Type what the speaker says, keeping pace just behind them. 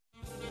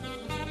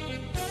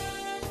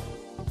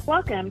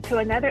Welcome to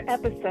another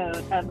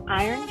episode of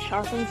Iron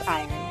Sharpens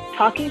Iron,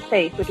 Talking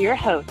Faith with your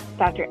host,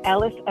 Dr.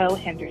 Ellis O.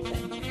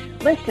 Henderson.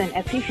 Listen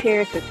as he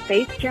shares his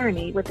faith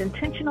journey with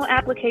intentional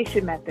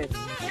application methods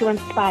to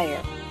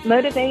inspire,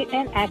 motivate,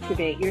 and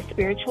activate your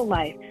spiritual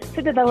life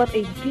to develop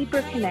a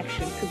deeper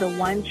connection to the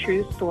one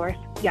true source,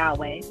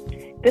 Yahweh.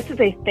 This is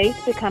a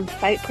Faith Becomes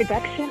Sight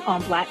production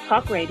on Black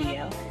Talk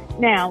Radio.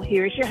 Now,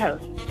 here's your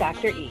host,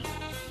 Dr. E.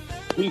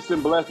 Peace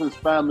and blessings,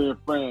 family and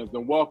friends,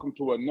 and welcome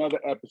to another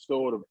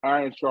episode of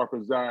Iron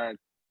Sharpens Iron,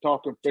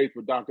 Talking Faith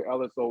with Dr.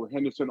 Ellis O.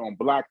 Henderson on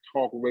Black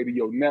Talk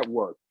Radio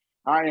Network.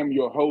 I am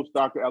your host,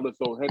 Dr. Ellis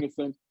O.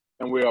 Henderson,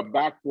 and we are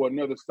back for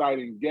another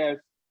exciting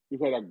guest.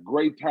 We've had a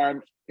great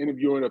time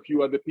interviewing a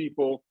few other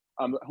people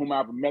whom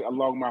I've met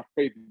along my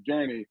faith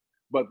journey.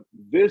 But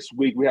this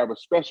week, we have a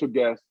special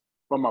guest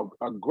from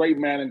a great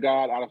man of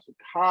God out of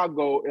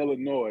Chicago,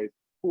 Illinois,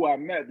 who I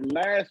met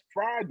last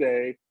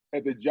Friday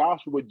at the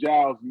Joshua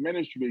Giles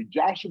Ministry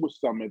Joshua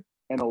Summit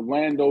in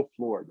Orlando,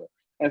 Florida.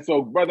 And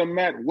so, Brother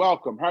Matt,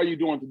 welcome. How are you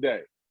doing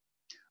today?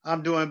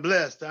 I'm doing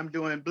blessed. I'm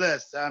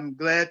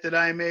glad that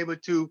I'm able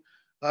to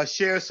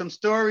share some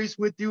stories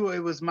with you.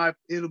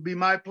 It'll be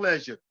my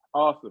pleasure.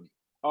 Awesome.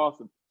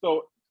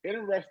 So,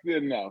 interesting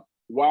enough,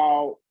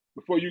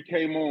 before you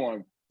came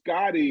on,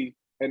 Scotty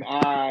and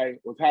I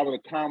was having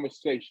a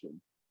conversation,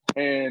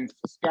 and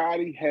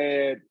Scotty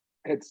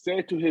had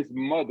said to his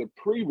mother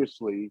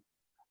previously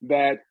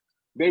that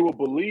they were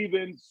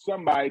believing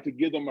somebody to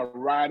give them a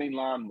riding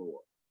lawnmower.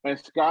 And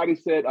Scotty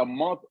said a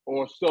month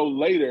or so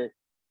later,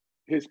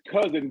 his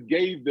cousin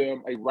gave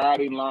them a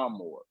riding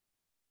lawnmower.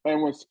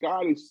 And when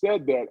Scotty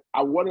said that,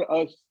 I wanted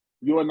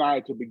you and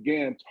I, to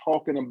begin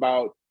talking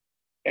about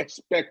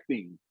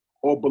expecting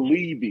or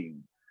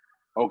believing,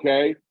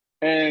 okay?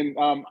 And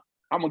I'm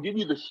gonna give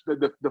you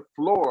the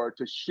floor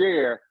to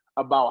share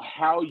about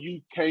how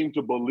you came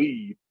to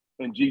believe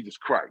in Jesus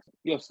Christ.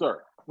 Yes,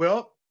 sir.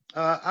 Well,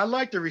 I'd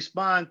like to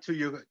respond to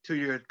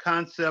your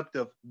concept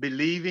of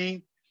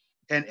believing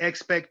and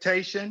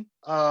expectation.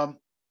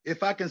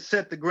 If I can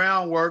set the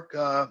groundwork,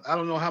 I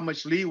don't know how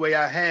much leeway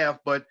I have,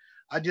 but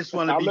I just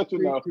want to be. I'll let you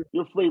know.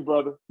 You're free,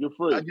 brother. You're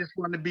free. I just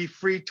want to be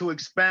free to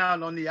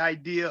expound on the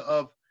idea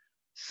of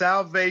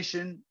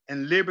salvation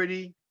and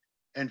liberty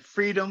and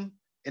freedom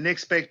and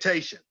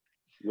expectation.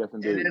 Yes,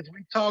 indeed. And as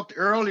we talked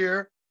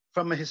earlier,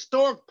 from a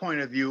historic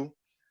point of view,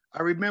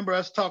 I remember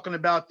us talking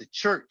about the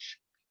church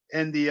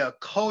and the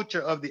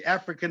culture of the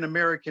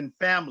African-American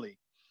family,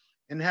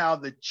 and how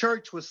the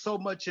church was so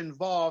much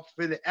involved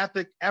for the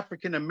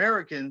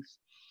African-Americans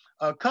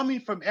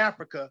coming from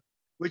Africa,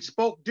 which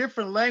spoke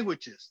different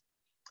languages.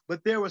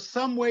 But there was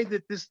some way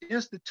that this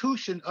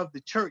institution of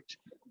the church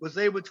was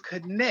able to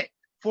connect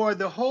for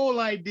the whole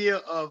idea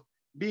of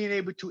being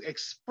able to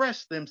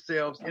express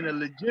themselves in a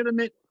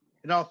legitimate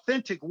and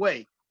authentic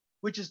way,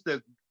 which is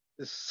the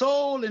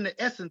soul and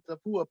the essence of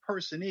who a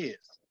person is.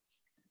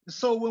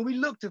 So when we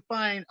look to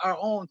find our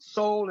own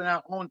soul and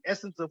our own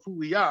essence of who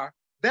we are,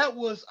 that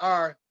was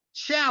our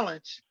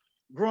challenge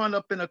growing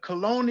up in a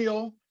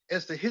colonial,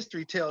 as the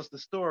history tells the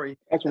story,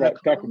 that's right.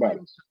 Talk about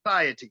it.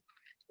 Society.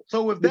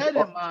 So with that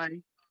in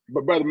mind.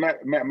 But Brother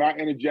Matt, may I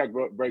interject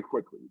very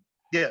quickly?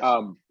 Yes.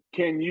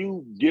 Can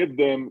you give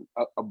them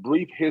a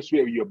brief history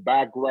of your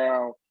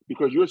background?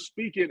 Because you're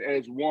speaking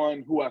as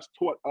one who has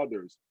taught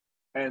others.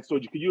 And so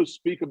can you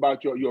speak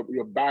about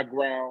your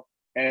background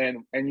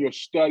and your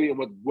study and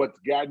what's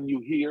gotten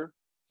you here,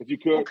 if you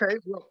could? Okay,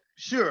 well,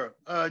 sure.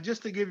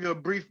 Just to give you a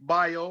brief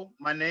bio,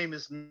 my name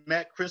is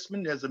Matt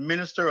Chrisman. As a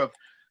minister of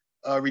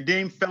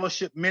Redeemed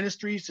Fellowship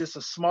Ministries, it's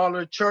a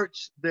smaller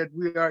church that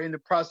we are in the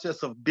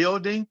process of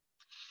building.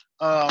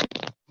 I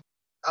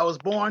was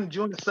born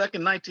June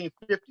 2nd,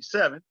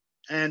 1957,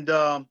 and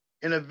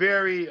in a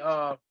very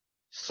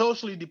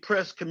socially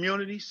depressed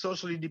community,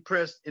 socially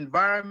depressed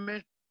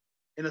environment,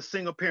 in a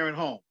single-parent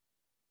home.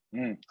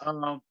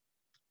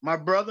 My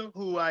brother,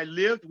 who I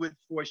lived with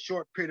for a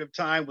short period of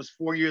time, was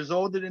 4 years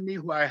older than me,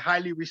 who I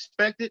highly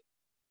respected.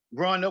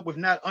 Growing up with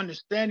not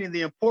understanding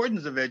the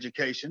importance of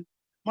education,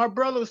 my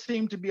brother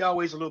seemed to be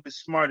always a little bit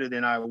smarter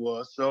than I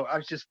was, so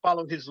I just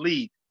followed his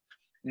lead.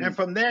 And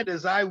from that,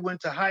 as I went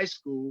to high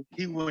school,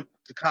 he went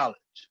to college.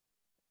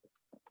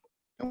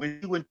 And when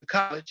he went to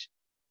college,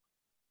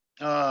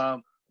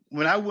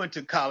 when I went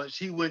to college,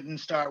 he went and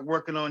started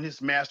working on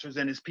his master's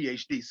and his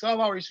PhD. So I've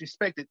always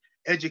respected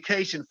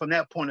education from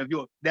that point of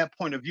view,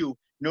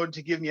 in order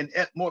to give me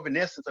more of an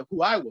essence of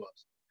who I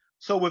was.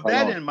 So with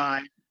that in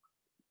mind,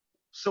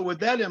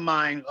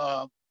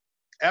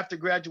 after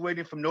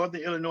graduating from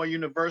Northern Illinois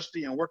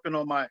University and working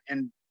on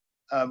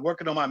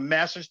my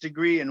master's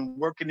degree and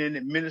working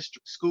in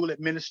school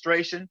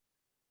administration,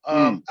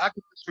 I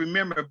can just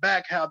remember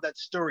back how that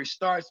story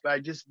starts by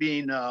just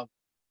being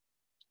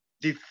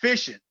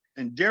deficient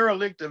and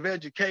derelict of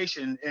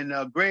education in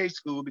grade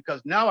school,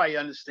 because now I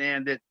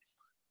understand that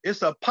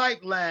it's a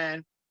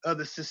pipeline of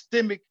the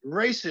systemic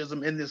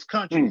racism in this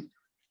country.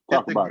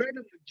 That the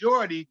greater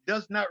majority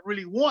does not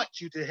really want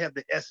you to have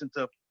the essence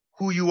of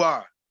who you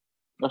are.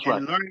 That's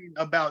and right. Learning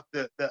about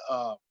the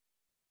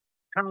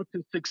how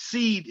to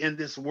succeed in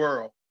this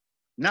world.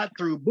 not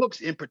through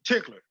books in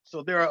particular.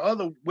 So there are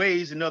other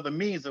ways and other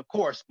means, of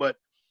course. But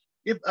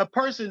if a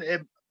person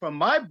from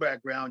my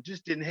background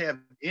just didn't have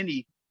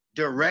any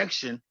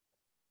direction,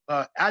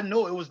 I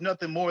know it was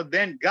nothing more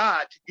than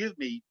God to give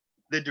me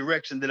the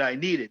direction that I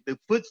needed. The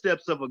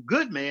footsteps of a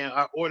good man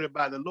are ordered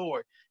by the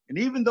Lord. And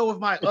even though with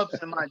my ups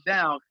and my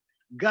downs,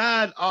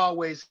 God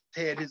always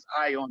had his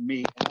eye on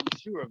me, and I'm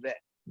sure of that.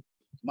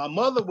 My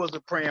mother was a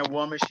praying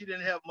woman. She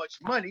didn't have much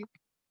money,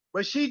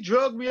 but she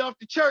drugged me off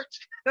to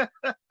church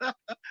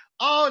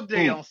all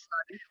day on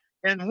Sunday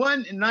and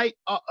one night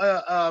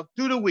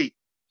through the week.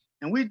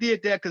 And we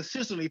did that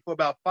consistently for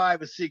about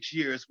 5 or 6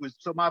 years.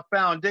 So my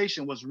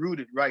foundation was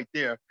rooted right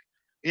there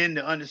in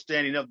the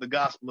understanding of the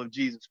gospel of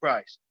Jesus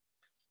Christ.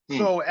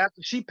 So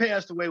after she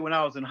passed away when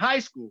I was in high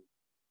school,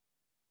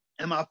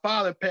 and my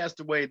father passed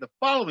away the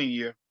following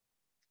year,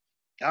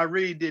 I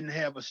really didn't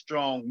have a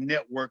strong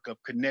network of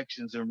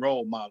connections and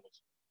role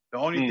models. The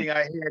only thing I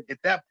had at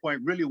that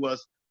point really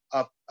was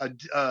a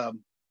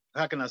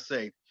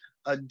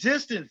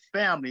distant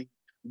family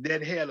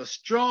that had a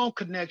strong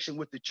connection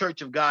with the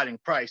Church of God in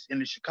Christ in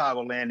the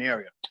Chicagoland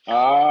area.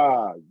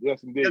 Ah,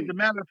 yes, indeed.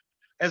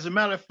 As a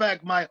matter of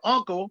fact, my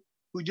uncle,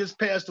 who just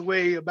passed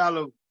away about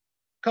a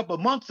couple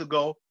of months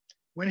ago,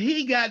 when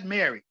he got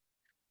married,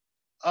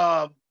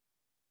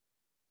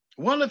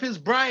 one of his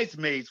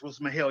bridesmaids was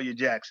Mahalia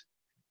Jackson.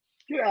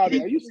 Get out of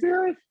here. Are you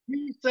serious?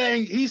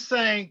 He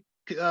sang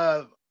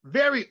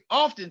very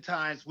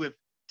oftentimes with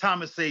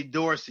Thomas A.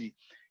 Dorsey.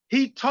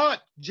 He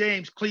taught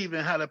James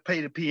Cleveland how to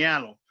play the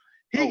piano.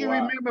 He can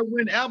remember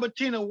when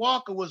Albertina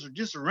Walker was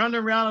just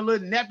running around a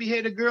little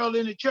nappy-headed girl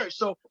in the church.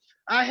 So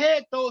I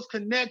had those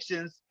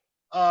connections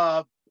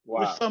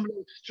with some of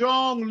the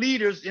strong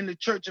leaders in the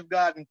Church of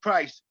God in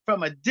Christ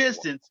from a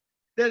distance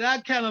that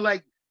I kind of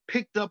like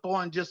picked up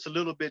on just a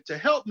little bit to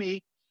help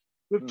me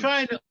with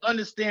trying to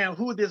understand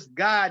who this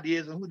God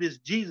is and who this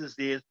Jesus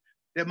is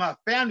that my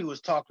family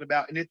was talking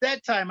about. And at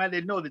that time, I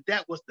didn't know that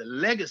that was the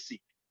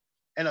legacy,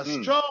 and a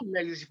strong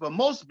legacy for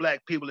most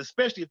Black people,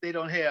 especially if they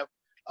don't have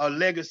a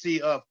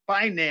legacy of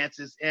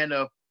finances and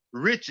of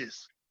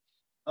riches.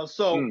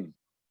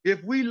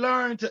 If we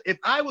learn to,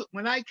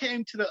 when I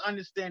came to the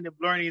understanding of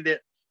learning that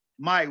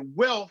my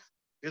wealth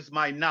is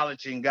my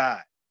knowledge in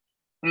God,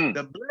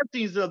 the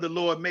blessings of the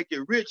Lord make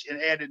it rich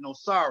and added no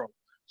sorrow.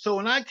 So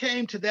when I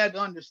came to that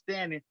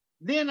understanding,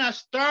 then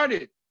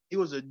it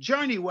was a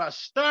journey where I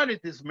started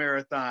this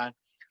marathon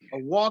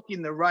of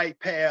walking the right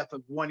path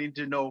of wanting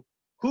to know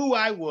who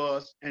I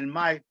was, and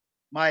my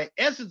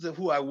essence of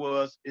who I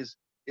was is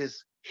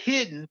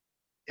hidden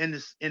in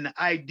the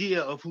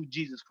idea of who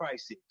Jesus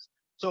Christ is.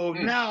 So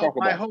now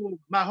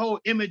my whole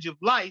image of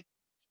life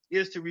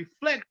is to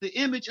reflect the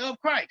image of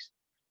Christ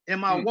in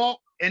my walk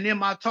and in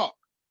my talk.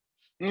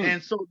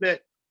 And so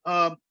that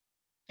and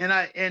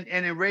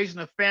in raising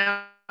a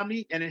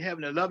family and in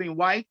having a loving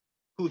wife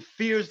who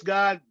fears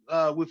God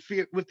with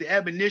the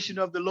admonition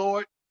of the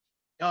Lord,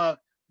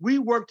 we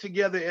work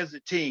together as a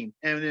team.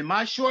 And in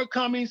my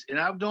shortcomings, and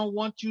I don't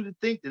want you to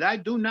think that I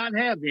do not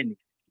have any,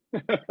 I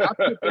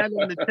put that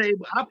on the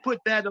table. I put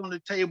that on the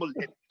table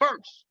at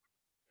first,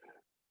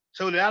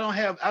 so that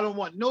I don't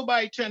want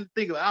nobody trying to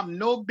think of I'm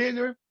no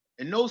bigger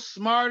and no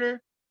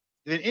smarter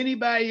than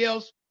anybody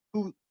else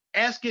who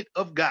ask it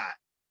of God.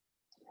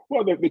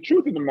 Well, the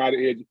truth of the matter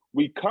is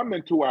we come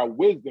into our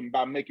wisdom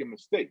by making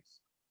mistakes,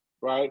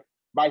 right?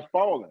 By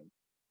falling.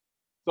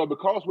 So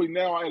because we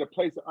now are at a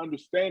place of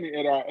understanding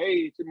at our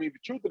age, I mean, the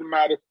truth of the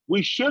matter,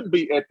 we should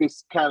be at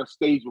this kind of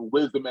stage of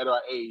wisdom at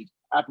our age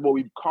after what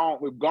we've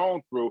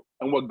gone through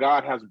and what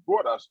God has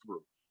brought us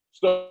through.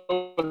 So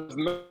it's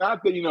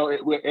not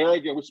that, we're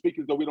arrogant, we're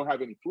speaking as though we don't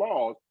have any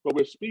flaws, but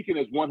we're speaking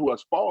as one who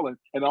has fallen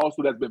and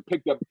also that's been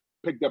picked up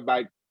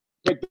by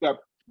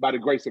the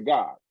grace of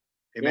God.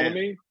 Amen. You know what I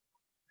mean?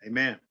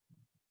 Amen.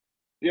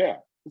 Yeah.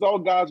 It's all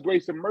God's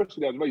grace and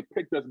mercy that's really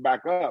picked us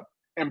back up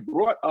and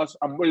brought us,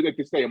 a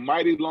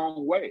mighty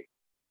long way.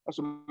 That's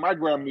what my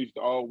grandma used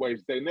to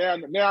always say. Now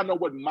I know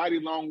what mighty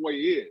long way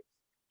is,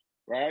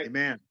 right?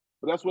 Amen.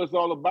 But that's what it's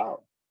all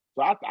about.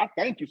 So I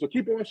thank you. So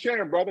keep on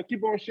sharing, brother.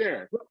 Keep on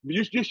sharing.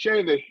 You're just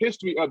sharing the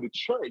history of the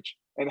church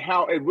and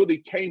how it really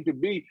came to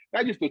be,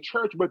 not just the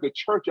church, but the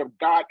Church of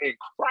God in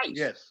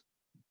Christ.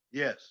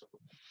 Yes.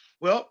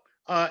 Well,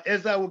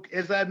 as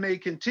I may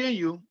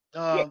continue,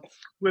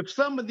 with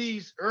some of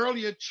these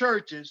earlier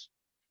churches,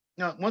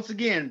 once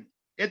again,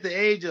 at the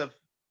age of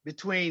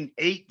between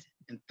 8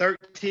 and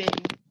 13,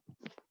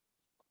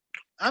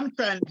 I'm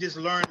trying to just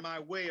learn my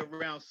way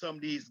around some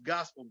of these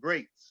gospel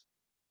greats.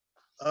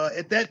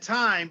 At that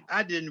time,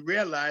 I didn't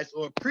realize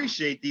or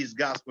appreciate these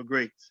gospel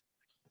greats.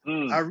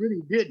 I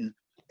really didn't.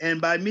 And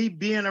by me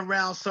being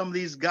around some of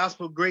these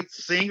gospel great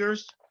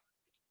singers,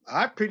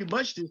 I pretty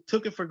much just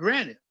took it for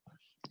granted.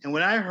 And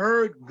when I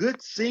heard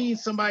good singing,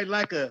 somebody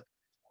like a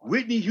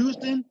Whitney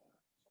Houston,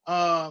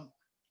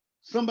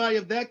 somebody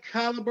of that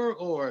caliber,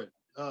 or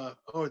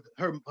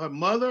her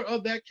mother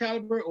of that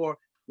caliber, or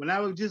when I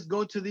would just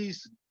go to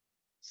these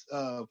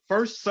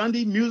first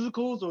Sunday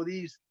musicals or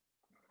these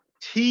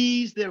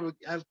teas that were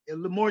a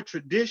little more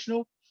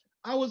traditional,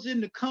 I was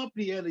in the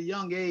company at a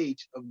young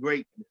age of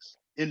greatness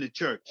in the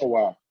church. Oh,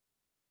 wow.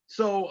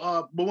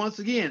 So, but once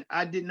again,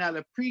 I did not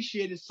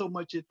appreciate it so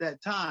much at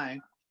that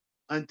time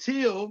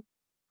until,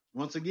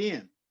 once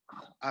again,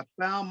 I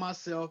found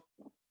myself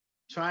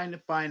trying to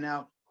find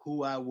out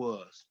who I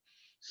was.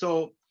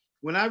 So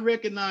when I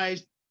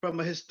recognized from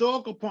a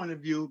historical point of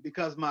view,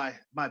 because my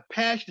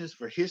passion is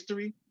for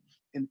history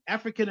and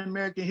African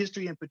American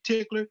history in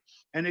particular,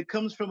 and it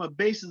comes from a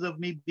basis of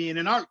me being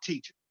an art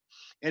teacher.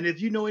 And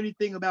if you know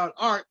anything about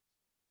art,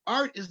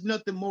 art is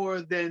nothing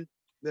more than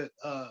the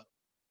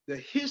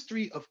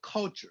history of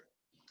culture.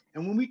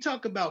 And when we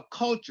talk about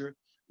culture,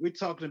 we're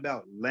talking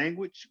about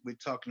language, we're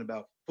talking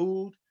about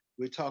food,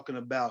 we're talking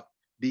about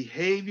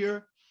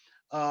behavior,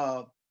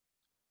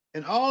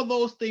 and all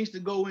those things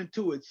that go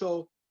into it.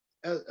 So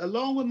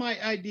along with my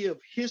idea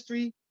of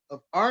history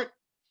of art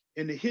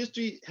and the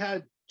history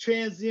had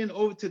transcend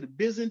over to the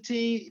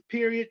Byzantine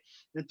period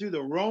and through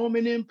the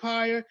Roman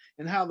Empire,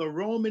 and how the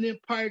Roman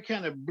Empire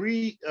kind of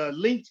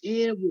linked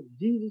in with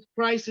Jesus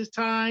Christ's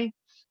time,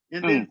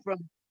 and then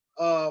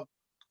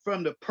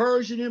from the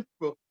Persian,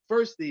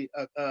 first the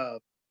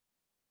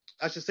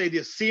I should say the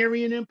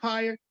Assyrian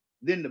Empire,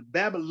 then the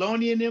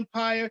Babylonian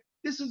Empire.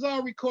 This is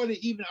all recorded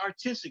even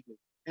artistically,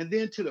 and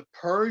then to the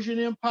Persian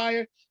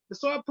Empire. And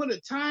so I put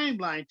a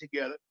timeline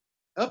together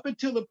up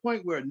until the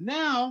point where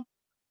now,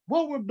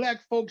 what were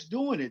Black folks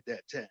doing at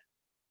that time?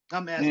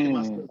 I'm asking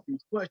myself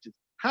these questions.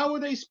 How were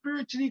they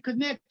spiritually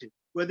connected?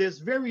 Well, there's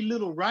very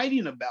little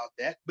writing about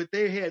that, but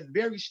they had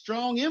very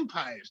strong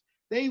empires.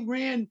 They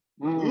ran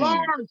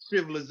large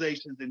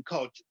civilizations and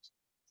cultures,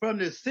 from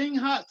the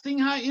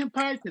Singhai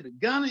Empire to the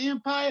Ghana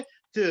Empire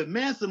to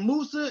Mansa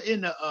Musa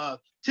in the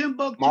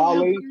Timbuktu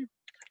Empire.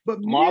 But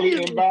Mali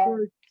many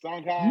Empire,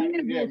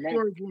 of those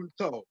stories weren't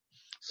told.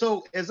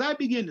 So as I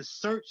began to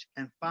search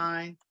and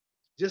find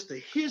just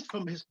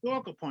from a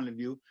historical point of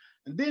view,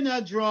 and then I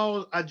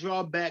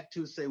draw back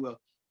to say, well,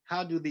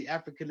 how do the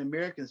African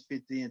Americans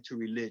fit into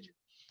religion?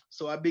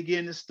 So I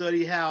began to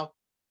study how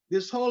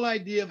this whole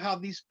idea of how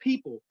these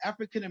people,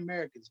 African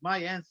Americans, my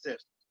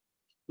ancestors,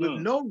 with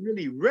no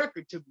really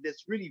record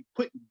that's really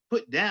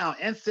put down.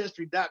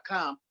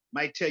 Ancestry.com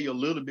might tell you a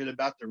little bit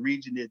about the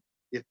region. That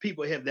if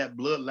people have that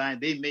bloodline,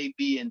 they may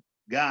be in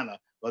Ghana,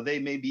 or they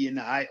may be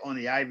on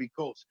the Ivory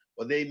Coast,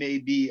 or they may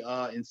be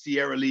in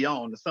Sierra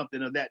Leone or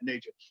something of that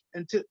nature.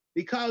 And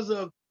because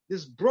of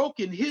this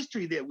broken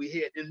history that we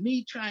had, and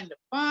me trying to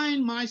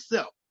find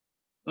myself,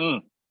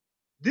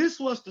 this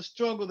was the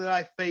struggle that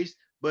I faced.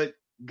 But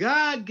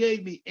God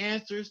gave me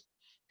answers,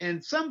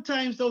 and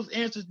sometimes those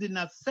answers did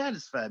not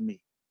satisfy me.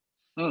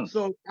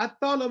 So I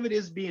thought of it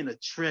as being a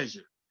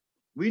treasure.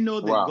 We know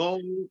that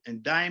gold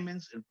and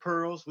diamonds and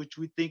pearls, which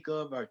we think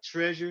of, are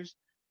treasures.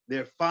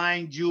 They're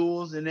fine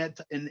jewels and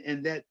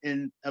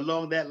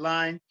along that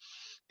line.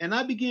 And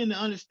I began to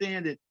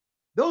understand that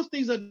those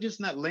things are just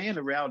not laying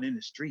around in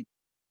the street.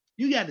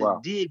 You got to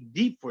dig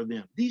deep for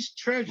them. These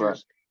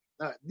treasures,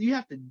 you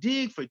have to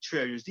dig for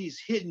treasures, these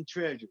hidden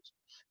treasures.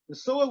 And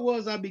so it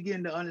was I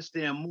began to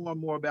understand more and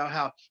more about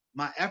how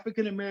my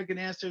African American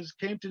ancestors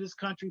came to this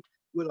country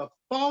with a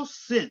false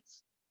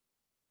sense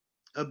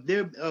of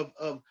the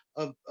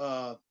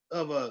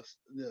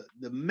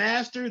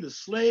master, the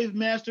slave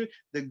master,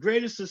 the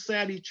greatest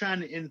society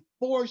trying to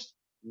enforce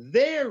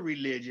their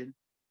religion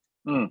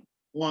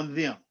on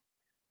them.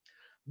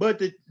 But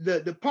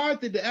the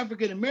part that the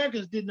African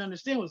Americans didn't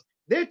understand was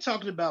they're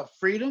talking about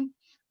freedom,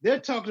 they're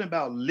talking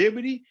about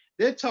liberty,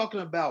 they're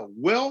talking about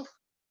wealth,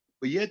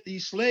 but yet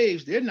these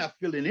slaves, they're not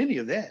feeling any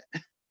of that.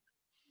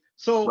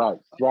 So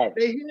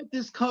they had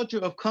this culture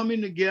of coming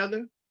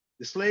together.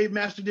 The slave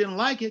master didn't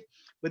like it,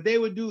 but they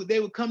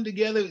would come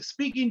together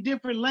speaking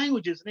different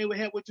languages, and they would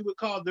have what you would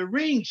call the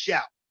ring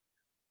shout.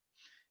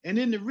 And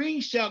then the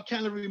ring shout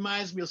kind of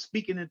reminds me of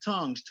speaking in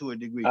tongues to a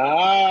degree.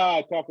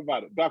 Talk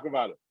about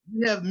it.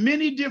 You have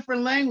many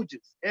different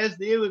languages as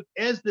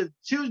the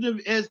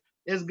children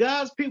as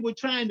God's people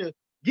trying to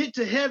get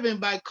to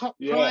heaven by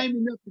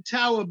climbing up the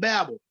Tower of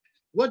Babel.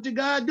 What did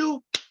God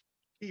do?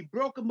 He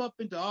broke them up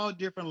into all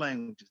different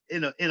languages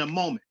in a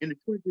moment, in the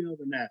twinkling of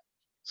an eye.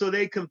 So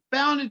they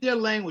confounded their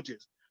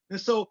languages.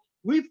 And so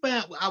what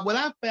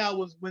I found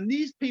was when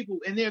these people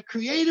in their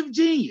creative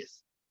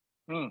genius,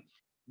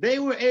 they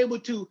were able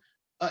to,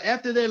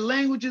 after their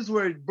languages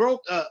were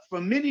broke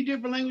from many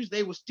different languages,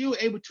 they were still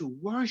able to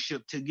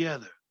worship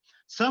together.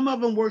 Some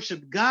of them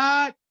worshiped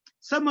God.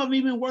 Some of them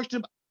even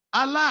worshiped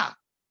Allah.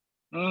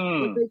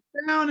 But they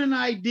found an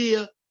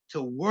idea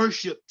to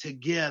worship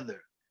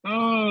together.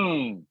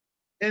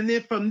 And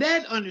then from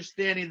that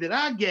understanding that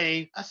I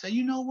gained, I said,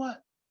 you know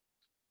what?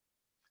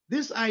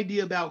 This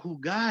idea about who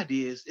God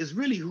is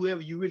really whoever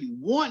you really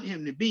want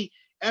him to be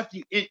after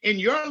in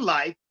your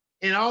life,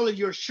 in all of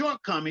your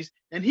shortcomings,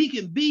 and he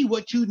can be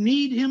what you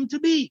need him to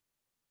be.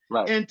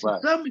 And to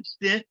some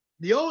extent,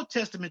 the Old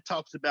Testament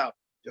talks about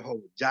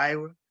Jehovah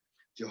Jireh,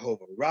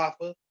 Jehovah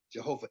Rapha,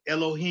 Jehovah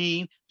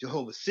Elohim,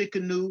 Jehovah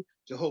Sikkenu,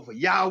 Jehovah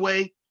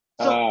Yahweh.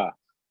 So,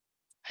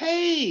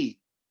 hey,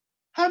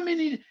 how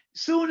many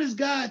soon as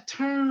God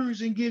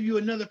turns and give you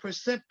another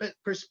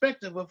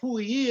perspective of who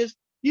he is,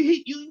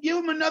 you give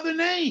him another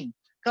name,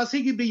 because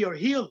he could be your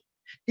healer.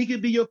 He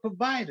could be your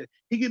provider.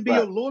 He could be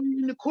your lawyer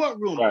in the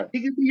courtroom.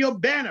 He could be your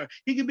banner.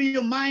 He could be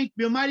your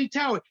mighty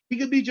tower. He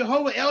could be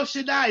Jehovah El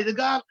Shaddai, the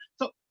God.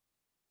 So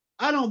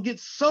I don't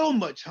get so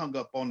much hung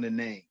up on the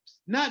names.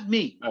 Not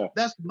me.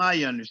 That's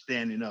my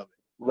understanding of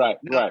it.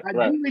 Now,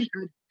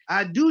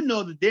 I do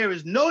know that there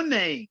is no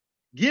name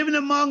given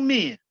among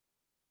men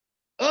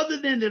other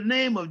than the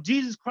name of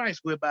Jesus Christ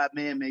whereby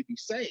man may be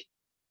saved.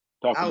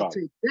 I'll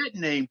take that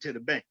name to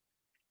the bank.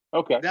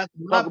 Okay.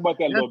 Talk about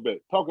that a little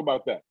bit. Talk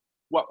about that.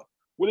 What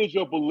is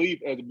your belief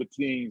as it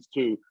pertains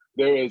to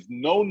there is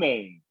no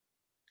name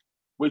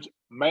which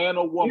man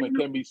or woman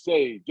can be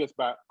saved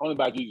only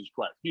by Jesus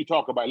Christ? Can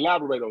you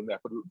elaborate on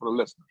that for the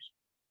listeners?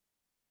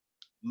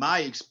 My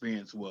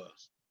experience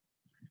was,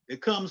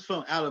 it comes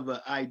from out of an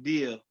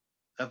idea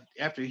of,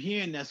 after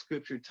hearing that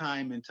scripture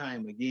time and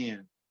time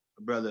again,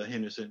 Brother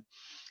Henderson,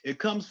 it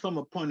comes from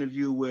a point of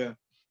view where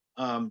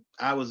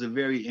I was a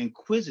very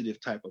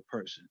inquisitive type of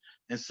person,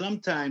 and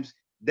sometimes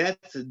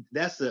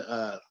that's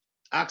a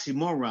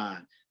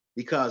oxymoron,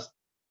 because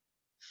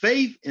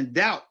faith and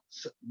doubt,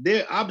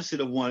 they're opposite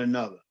of one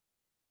another.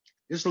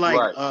 It's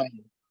like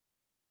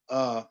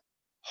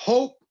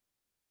hope,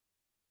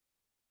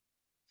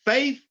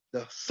 faith,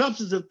 the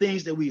substance of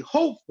things that we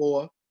hope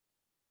for,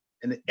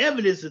 and the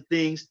evidence of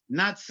things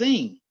not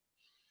seen.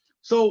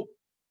 So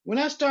when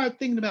I started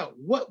thinking about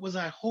what was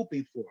I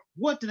hoping for,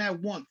 what did I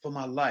want for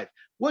my life,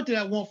 what did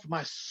I want for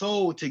my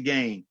soul to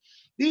gain,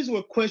 these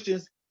were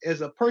questions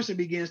as a person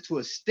begins to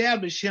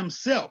establish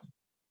himself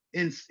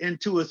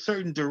into a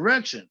certain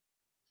direction.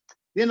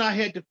 Then I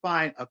had to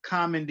find a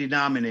common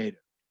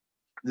denominator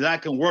that I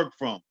can work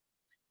from.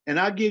 And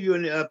I'll give you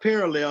a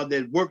parallel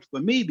that worked for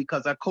me,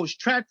 because I coached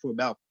track for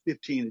about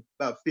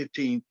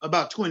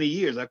 20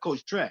 years. I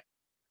coached track.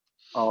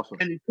 Awesome.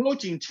 And in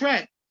coaching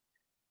track,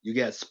 you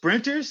got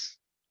sprinters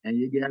and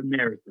you got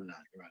marathon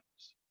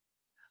runners.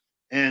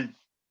 And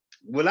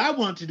what I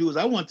want to do is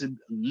I want to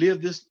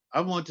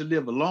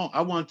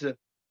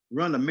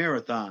run a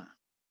marathon.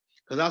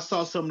 Because I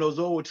saw some of those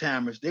old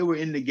timers, they were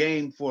in the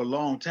game for a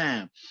long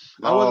time.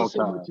 I wasn't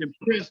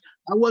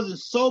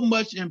so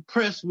much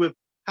impressed with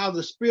how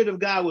the Spirit of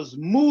God was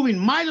moving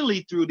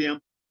mightily through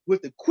them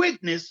with the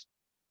quickness,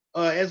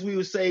 as we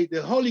would say,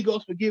 the Holy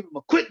Ghost would give them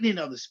a quickening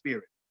of the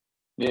Spirit.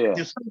 Yeah.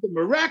 And something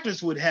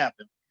miraculous would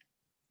happen.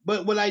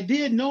 But what I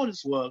did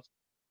notice was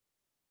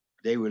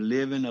they were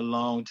living a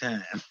long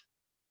time.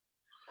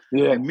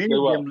 Yeah, and many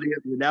of them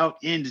lived without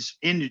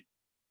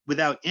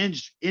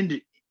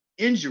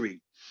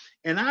injury.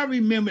 And I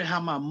remember how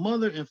my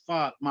mother,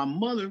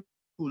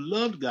 who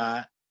loved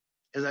God,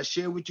 as I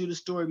shared with you the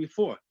story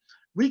before,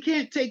 we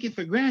can't take it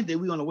for granted that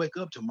we're going to wake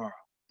up tomorrow.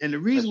 And the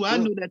reason why I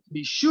know that to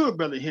be sure,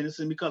 Brother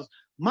Henderson, because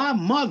my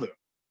mother,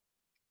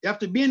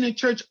 after being in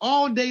church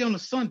all day on a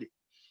Sunday,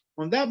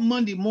 on that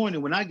Monday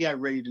morning when I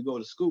got ready to go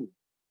to school,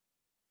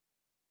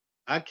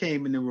 I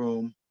came in the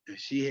room and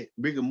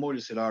rigor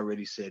mortis had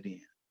already set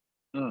in.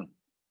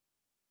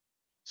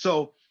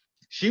 So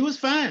she was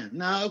fine.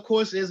 Now, of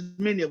course, as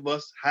many of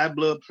us, high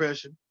blood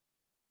pressure,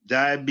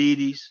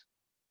 diabetes,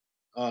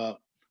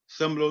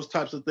 some of those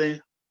types of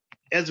things,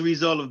 as a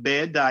result of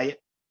bad diet,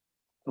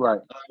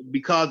 right?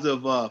 Because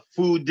of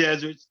food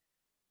deserts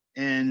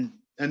and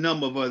a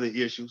number of other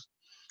issues.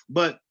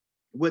 But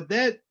what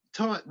that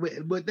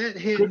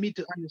had me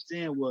to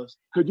understand was,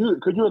 could you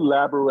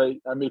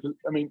elaborate? I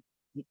mean,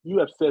 you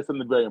have said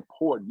something very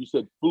important. You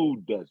said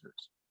food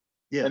deserts.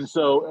 Yes. And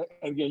so,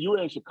 again, you were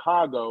in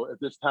Chicago at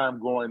this time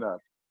growing up.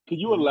 Can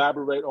you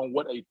elaborate on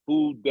what a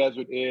food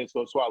desert is,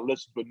 so our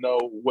listeners would know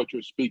what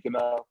you're speaking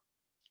of?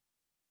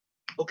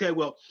 Okay,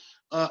 well,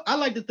 I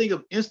like to think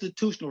of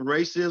institutional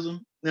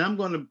racism, and I'm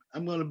going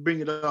to bring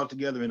it all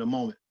together in a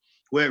moment,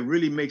 where it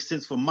really makes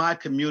sense for my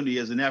community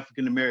as an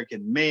African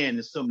American man,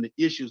 and some of the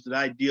issues that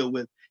I deal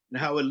with,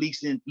 and how it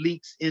leaks into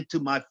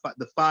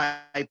the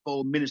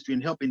fivefold ministry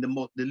and helping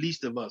the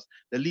least of us,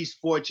 the least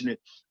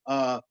fortunate,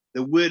 the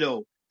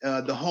widow,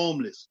 the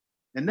homeless,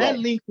 and that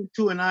links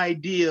into an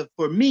idea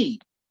for me,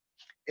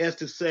 as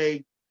to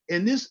say,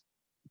 in this,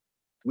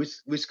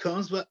 which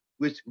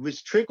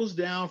trickles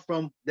down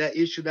from that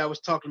issue that I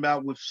was talking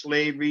about with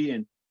slavery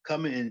and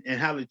coming and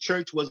how the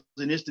church was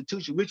an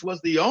institution, which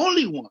was the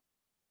only one.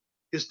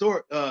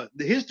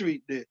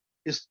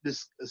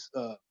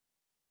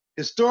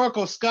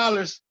 Historical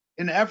scholars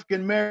in the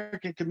African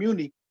American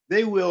community,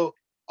 they will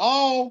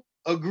all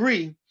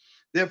agree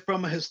that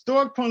from a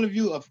historic point of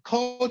view of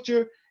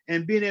culture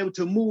and being able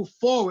to move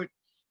forward,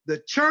 the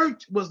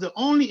church was the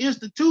only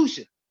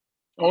institution.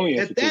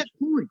 At that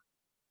point,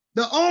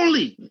 the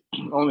only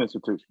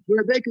institution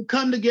where they could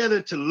come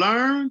together to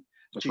learn,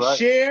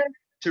 share,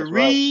 to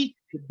read,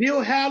 to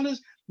build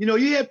houses. You know,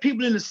 you had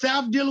people in the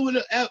South dealing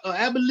with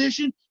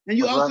abolition, and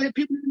you also had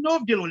people in the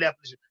North dealing with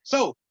abolition.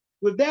 So,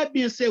 with that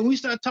being said, when we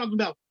start talking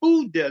about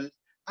food deserts,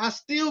 I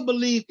still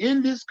believe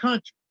in this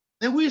country,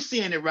 and we're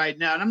seeing it right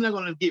now, and I'm not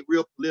going to get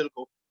real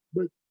political,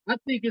 but I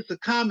think it's a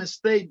common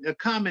statement, a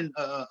common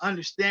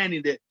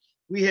understanding that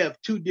we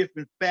have two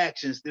different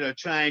factions that are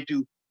trying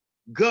to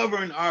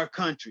govern our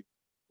country.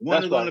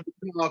 One is going to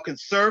be called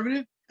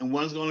conservative and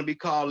one's going to be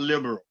called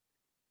liberal.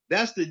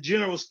 That's the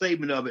general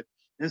statement of it.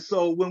 And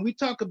so when we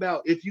talk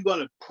about if you're going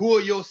to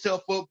pull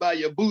yourself up by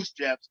your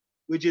bootstraps,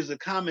 which is a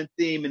common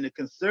theme in the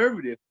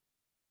conservative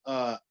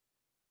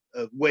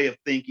way of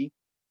thinking,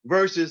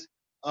 versus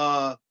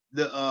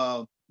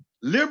the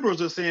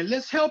liberals are saying,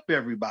 let's help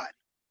everybody.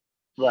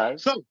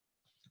 Right.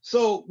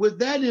 So with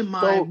that in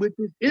mind, with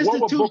this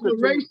institutional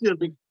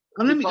racism,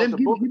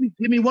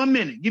 give me 1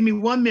 minute. Give me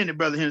 1 minute,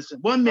 Brother Henderson.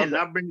 1 minute.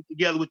 Okay. I'll bring it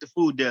together with the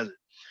food desert.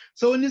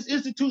 So in this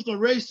institutional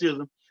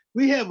racism,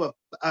 we have a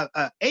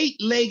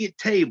 8-legged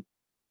table.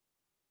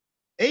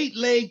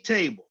 8-leg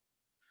table,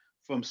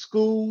 from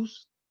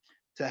schools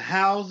to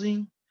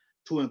housing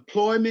to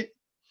employment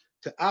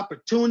to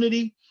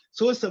opportunity.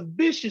 So it's a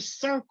vicious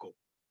circle.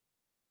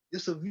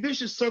 It's a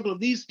vicious circle of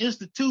these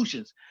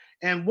institutions.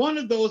 And one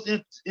of those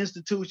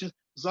institutions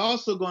is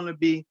also going to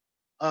be,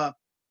 how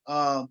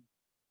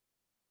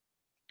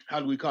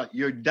do we call it?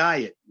 Your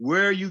diet,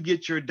 where you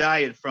get your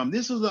diet from.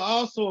 This is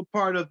also a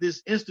part of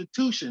this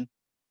institution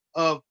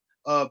of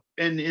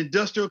an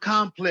industrial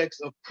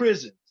complex of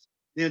prisons,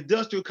 the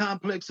industrial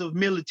complex of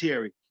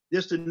military,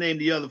 just to name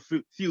the other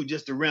few,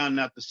 just to round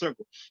out the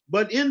circle.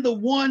 But in the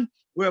one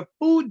where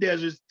food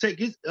deserts take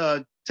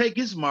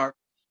its mark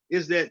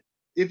is that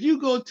if you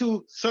go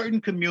to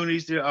certain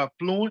communities that are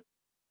affluent,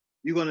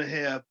 you're going to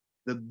have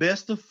the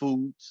best of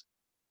foods,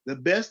 the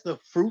best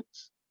of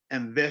fruits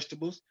and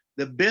vegetables,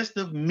 the best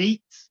of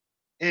meats,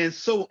 and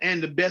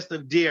the best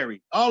of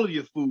dairy, all of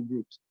your food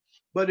groups.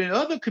 But in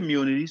other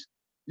communities,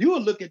 you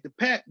will look at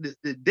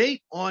the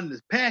date on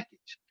the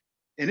package,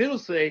 and it'll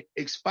say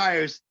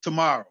expires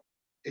tomorrow.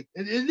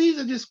 And these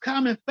are just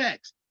common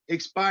facts.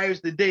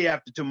 Expires the day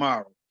after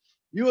tomorrow.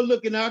 You will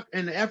look in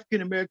the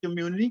African American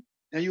community,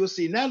 and you will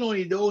see not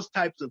only those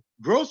types of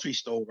grocery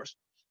stores,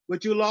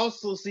 but you'll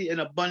also see an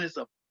abundance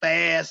of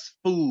fast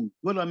food.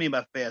 What do I mean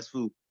by fast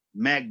food?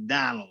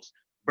 McDonald's,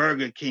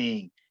 Burger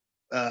King,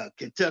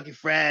 Kentucky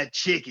Fried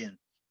Chicken,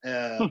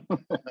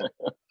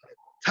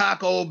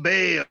 Taco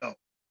Bell.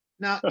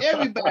 Now,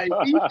 everybody,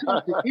 you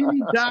talk to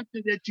any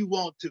doctor that you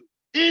want to,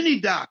 any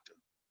doctor,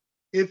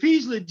 if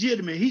he's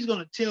legitimate, he's going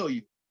to tell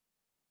you.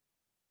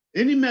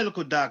 Any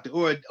medical doctor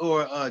or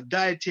a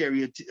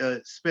dietary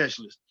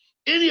specialist,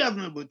 any of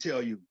them will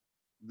tell you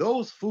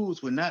those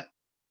foods will not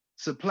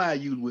supply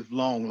you with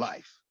long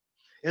life.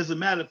 As a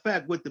matter of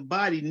fact, what the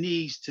body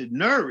needs to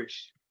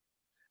nourish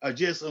are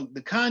just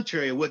the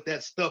contrary of what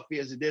that stuff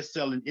is that they're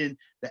selling in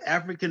the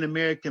African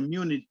American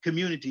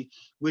community,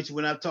 which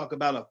when I talk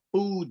about a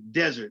food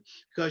desert,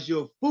 because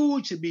your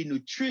food should be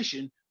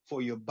nutrition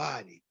for your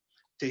body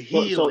to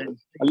heal.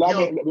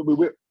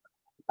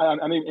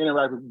 I need to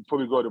interact before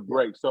we go to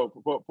break. So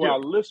for our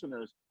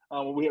listeners,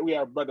 we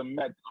have Brother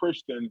Matt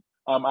Christian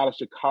out of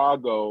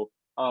Chicago,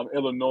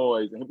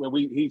 Illinois, and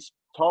he's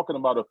talking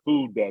about a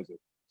food desert.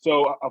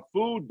 So a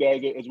food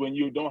desert is when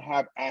you don't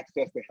have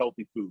access to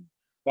healthy food.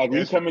 Like when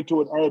you come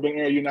into an urban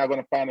area, you're not going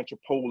to find a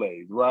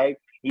Chipotle's, right?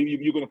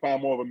 You're going to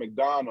find more of a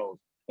McDonald's.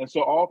 And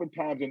so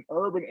oftentimes in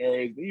urban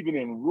areas, even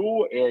in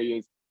rural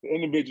areas, the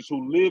individuals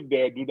who live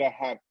there do not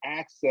have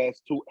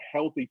access to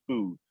healthy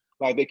food.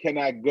 Like they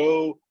cannot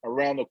go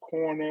around the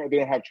corner. They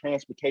don't have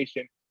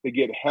transportation to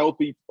get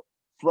healthy,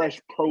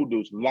 fresh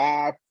produce,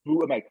 live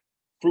food, like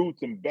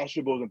fruits and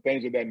vegetables and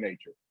things of that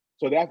nature.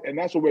 So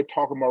that's what we're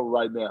talking about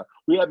right now.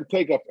 We have to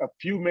take a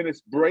few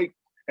minutes break,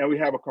 and we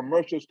have a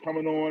commercials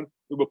coming on.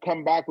 We will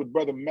come back with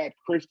Brother Matt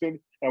Christian,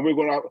 and we're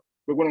going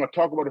to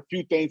talk about a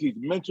few things he's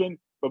mentioned.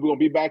 But we're going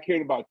to be back here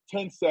in about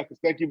 10 seconds.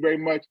 Thank you very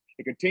much,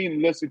 and continue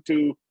to listen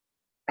to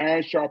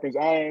Iron Sharpens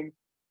Iron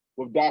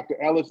with Dr.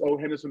 Ellis O.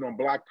 Henderson on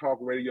Black Talk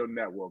Radio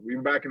Network. We'll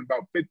be back in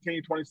about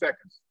 15, 20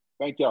 seconds.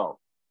 Thank y'all.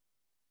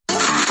 No,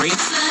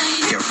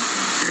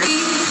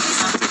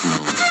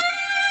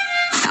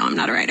 I'm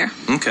not a writer.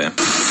 Okay.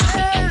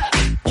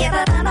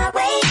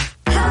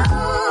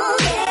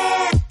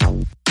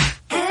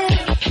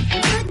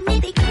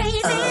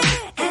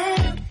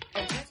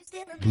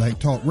 Black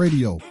Talk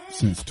Radio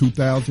since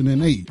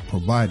 2008,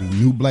 providing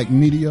new black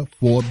media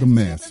for the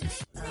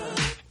masses.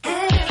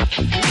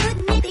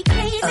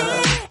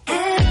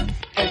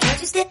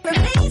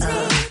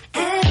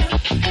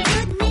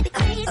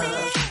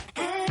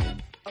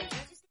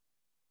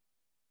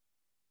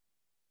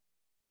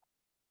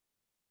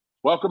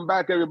 Welcome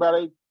back,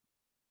 everybody.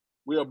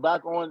 We are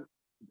back on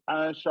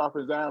Iron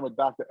Sharpens Iron with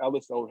Dr.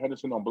 Ellis O.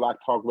 Henderson on Black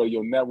Talk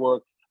Radio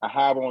Network. I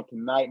have on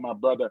tonight my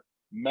brother,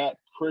 Matt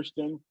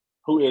Christian,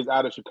 who is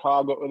out of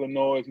Chicago,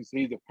 Illinois.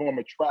 He's a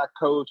former track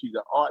coach. He's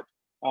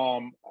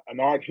an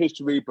art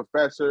history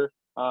professor,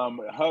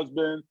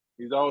 husband.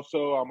 He's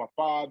also a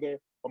father.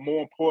 But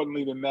more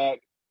importantly than that,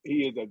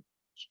 he is a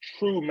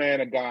true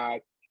man of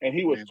God. And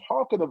he was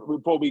talking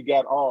before we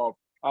got off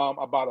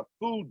about a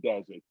food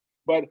desert.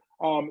 But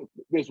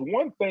there's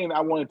one thing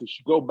I wanted to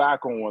go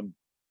back on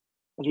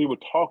as we were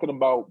talking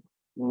about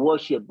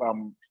worship,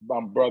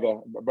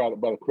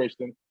 brother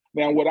Christian.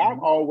 Now, what I've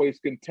always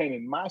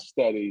contended in my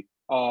study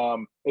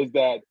is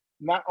that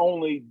not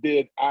only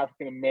did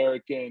African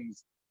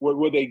Americans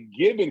were they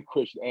given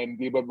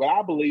Christianity, but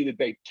I believe that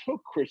they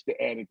took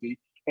Christianity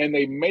and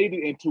they made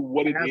it into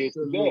what it is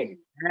today.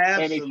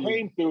 And it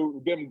came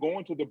through them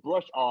going to the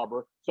brush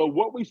arbor. So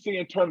what we see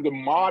in terms of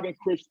modern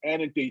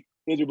Christianity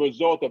is a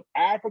result of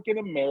African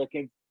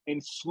Americans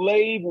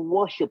enslaved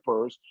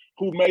worshipers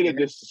who made a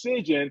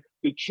decision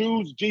to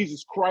choose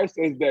Jesus Christ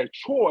as their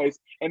choice.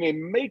 And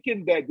in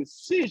making that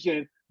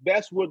decision,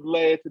 that's what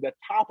led to the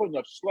toppling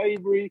of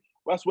slavery.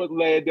 That's what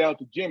led down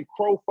to Jim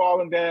Crow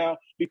falling down,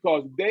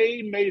 because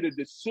they made a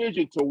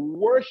decision to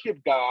worship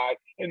God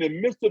in the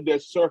midst of their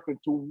suffering,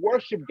 to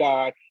worship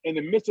God in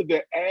the midst of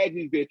their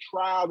agonies, their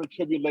trials and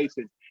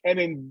tribulations. And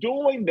in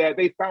doing that,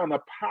 they found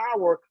a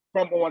power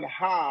from on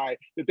high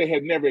that they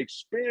had never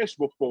experienced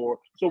before.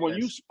 So when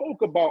you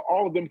spoke about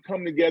all of them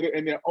coming together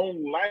in their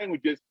own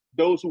languages,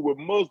 those who were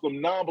Muslim,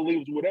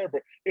 non-believers,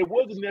 whatever, it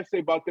wasn't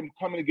necessarily about them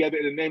coming together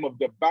in the name of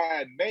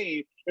divine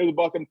name. It was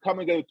about them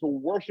coming together to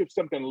worship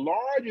something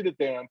larger than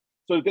them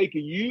so that they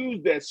could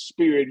use that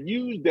spirit,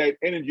 use that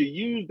energy,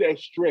 use that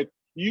strength,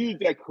 use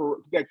that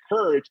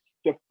courage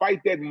to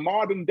fight that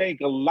modern day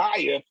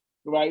Goliath,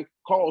 right,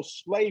 called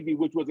slavery,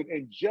 which was an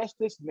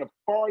injustice,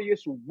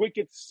 nefarious,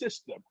 wicked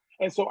system.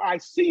 And so I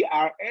see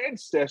our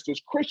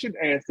ancestors, Christian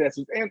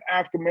ancestors and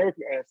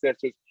African-American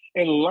ancestors,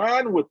 in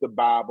line with the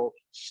Bible,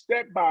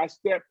 step by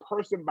step,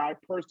 person by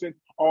person,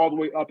 all the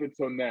way up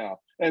until now.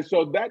 And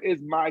so that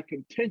is my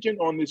contention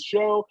on this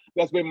show.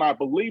 That's been my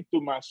belief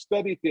through my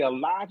study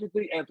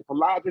theologically,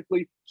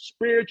 anthropologically,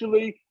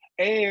 spiritually,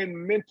 and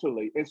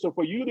mentally. And so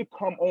for you to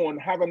come on,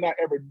 having not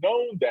ever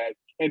known that,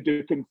 and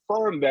to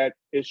confirm that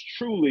is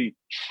truly,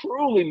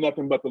 truly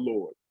nothing but the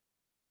Lord.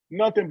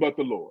 Nothing but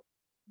the Lord.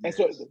 And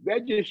so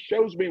that just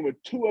shows me when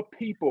two of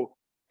people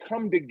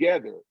come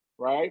together,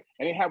 right,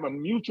 and they have a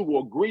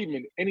mutual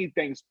agreement,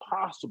 anything's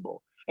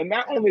possible. And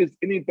not only is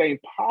anything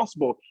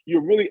possible,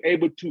 you're really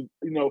able to,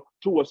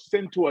 to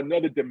ascend to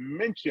another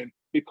dimension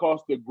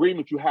because the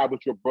agreement you have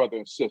with your brother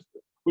and sister.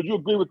 Would you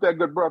agree with that,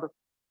 good brother?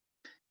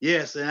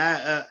 Yes, and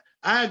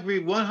I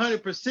agree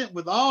 100%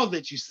 with all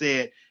that you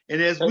said.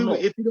 And as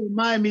if you don't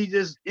mind me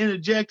just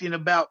interjecting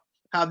about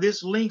how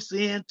this links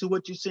in to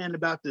what you're saying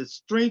about the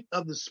strength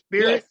of the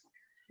spirit.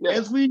 Yes.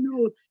 As we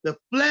know, the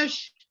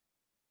flesh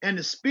and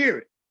the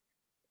spirit,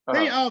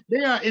 they are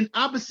in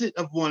opposite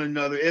of one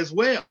another as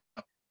well.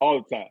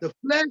 All the time. The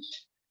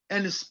flesh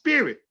and the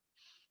spirit,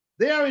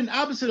 they are in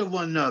opposite of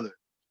one another.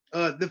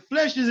 The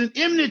flesh is an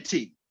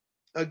enmity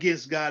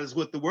against God, is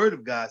what the word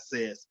of God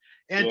says.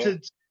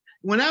 And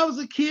when I was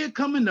a kid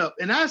coming up,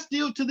 and I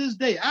still to this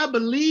day, I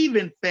believe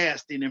in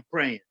fasting and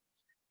praying.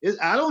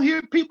 I don't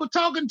hear people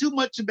talking too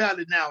much about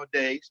it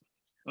nowadays.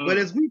 But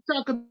as we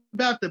talk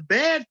about the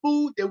bad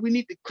food that we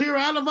need to clear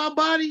out of our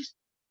bodies,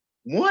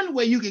 one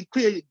way you can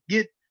clear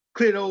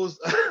those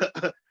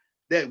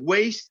that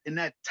waste and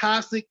that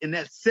toxic and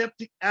that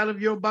septic out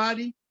of your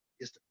body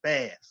is to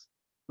fast.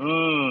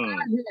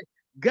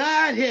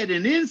 God had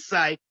an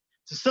insight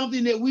to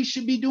something that we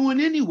should be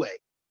doing anyway.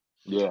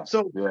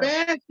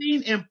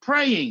 Fasting and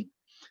praying.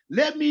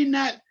 Let me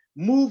not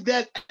move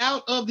that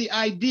out of the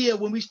idea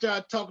when we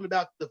start talking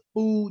about the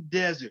food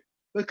desert.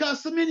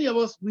 Because so many of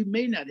us, we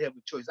may not have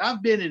a choice.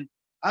 I've been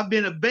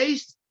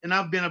abased and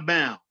I've been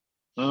abound.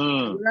 What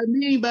I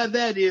mean by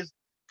that is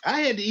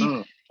I had to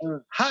eat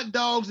hot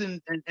dogs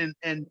and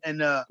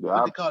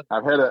what they call it.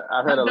 I've had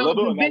a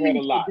little and I've had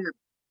a lot.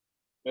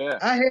 Yeah.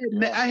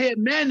 I had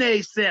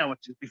mayonnaise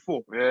sandwiches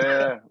before.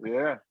 Yeah.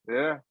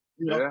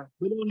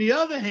 But on the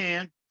other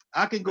hand,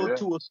 I can go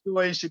to a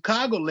store in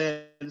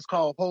Chicagoland. It's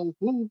called Whole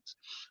Foods.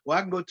 Or I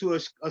can go to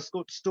a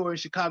store in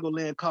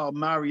Chicagoland called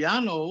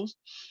Mariano's,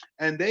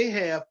 and they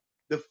have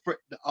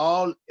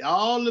all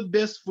the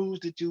best foods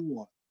that you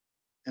want.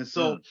 And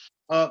so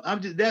I'm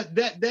just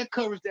that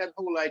covers that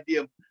whole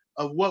idea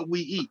of what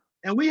we eat.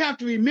 And we have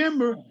to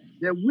remember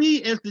that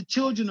we, as the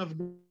children of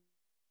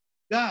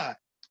God,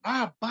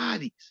 our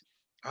bodies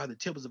are the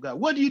temples of God.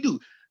 What do?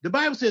 The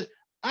Bible says,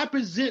 "I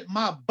present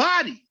my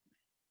body."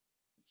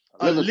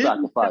 A living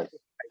sacrifice,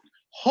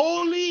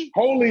 holy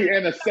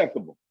and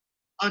acceptable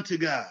unto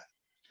God.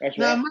 That's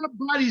now, right.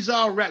 My body's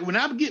all right. When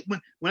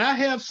I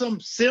have some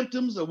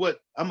symptoms, or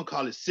what I'm gonna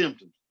call it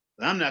symptoms,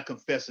 I'm not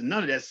confessing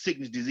none of that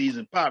sickness, disease,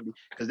 and poverty,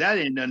 because that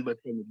ain't nothing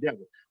but from the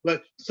devil.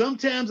 But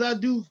sometimes I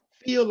do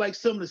feel like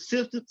some of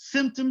the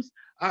symptoms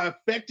are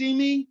affecting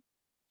me,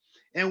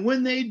 and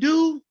when they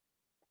do,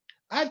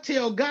 I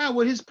tell God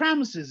what His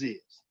promises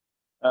is.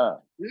 I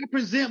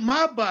present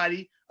my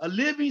body a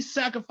living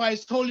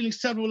sacrifice, holy and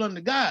acceptable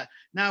unto God.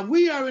 Now,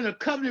 we are in a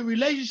covenant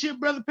relationship,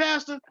 brother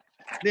pastor.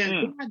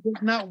 Then God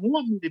does not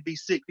want me to be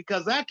sick,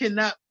 because I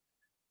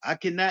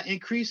cannot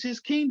increase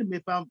His kingdom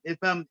if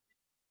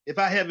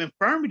I have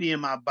infirmity in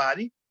my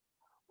body.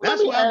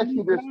 That's why I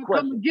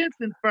come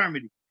against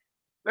infirmity.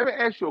 Let me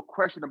ask you a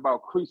question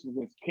about increasing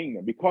His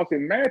kingdom, because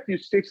in Matthew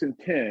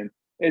 6:10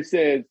 it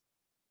says,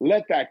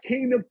 "Let Thy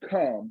kingdom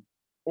come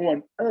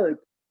on earth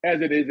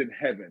as it is in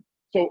heaven."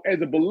 So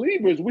as a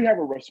believers, we have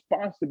a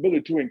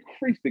responsibility to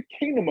increase the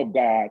kingdom of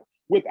God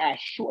with our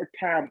short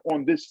time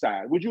on this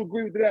side. Would you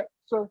agree with that,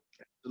 sir?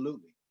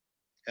 Absolutely.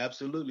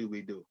 Absolutely,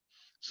 we do.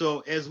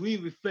 So as we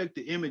reflect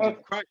the image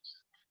of Christ.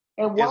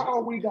 And why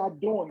are we not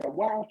doing that?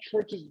 Why are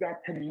churches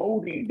not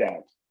promoting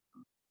that?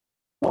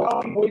 Why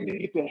are we waiting to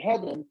get to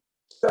heaven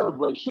to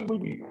celebrate? Shouldn't we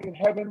be in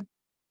heaven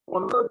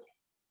on earth?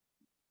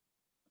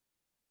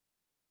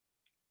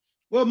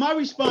 Well, my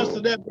response to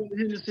that, Brother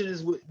Henderson,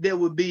 is there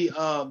would be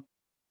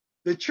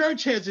the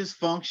church has its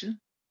function,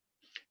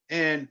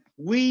 and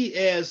we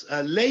as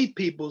lay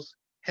peoples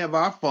have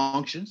our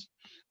functions.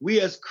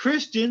 We as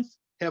Christians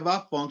have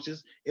our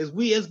functions. As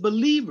we as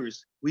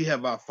believers, we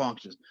have our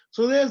functions.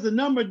 So there's a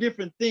number of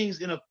different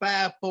things in a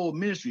fivefold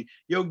ministry.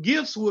 Your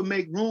gifts will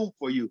make room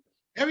for you.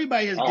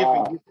 Everybody has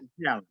different gifts and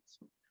talents.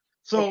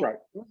 So right.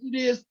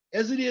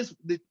 as it is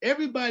that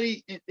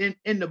everybody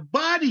in the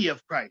body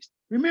of Christ.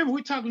 Remember,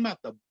 we're talking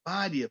about the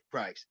body of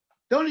Christ.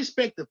 Don't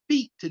expect the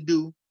feet to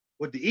do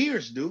what the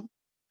ears do.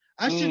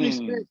 I shouldn't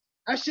expect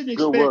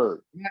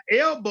my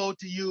elbow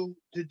to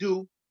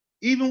do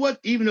even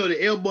though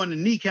the elbow and the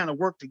knee kind of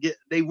work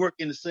they work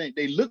in the same,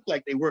 they look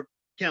like they work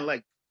kind of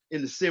like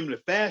in a similar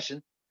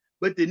fashion.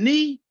 But the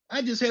knee,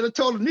 I just had a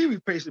total knee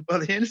replacement,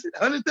 Brother Henderson,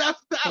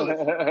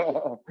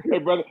 $100,000. Hey,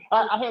 brother,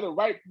 I had a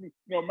right,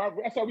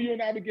 that's how you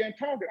and I began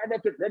talking. I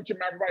got to rupture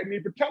my right knee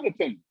patella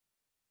tendon.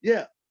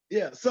 Yeah.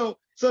 So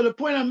the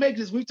point I'm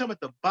making is we talk about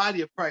the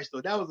body of Christ,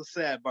 though. That was a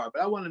sad part.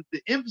 But I want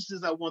the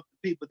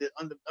people that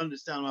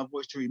understand my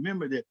voice to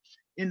remember that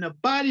in the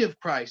body of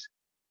Christ,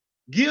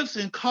 gifts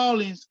and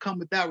callings come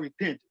without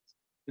repentance.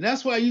 And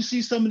that's why you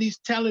see some of these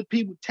talented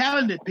people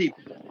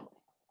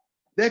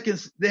that that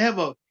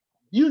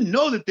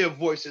their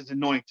voice is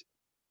anointed,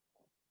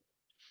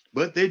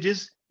 but they're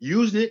just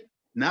using it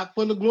not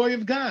for the glory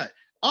of God.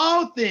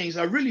 All things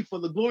are really for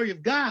the glory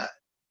of God.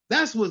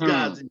 That's what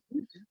God's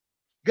intention.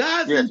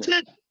 God's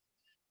intention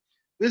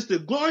is to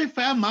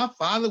glorify my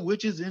Father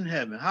which is in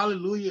heaven.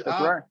 Hallelujah.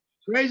 That's right.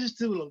 Praises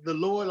to the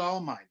Lord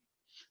Almighty.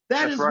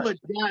 That's what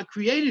God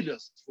created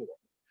us for.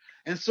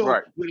 And so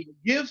with our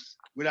gifts,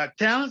 with our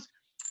talents,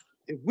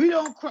 if we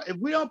don't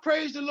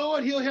praise the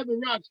Lord, he'll have the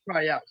rocks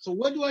cry out. So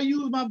what do I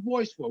use my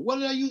voice for? What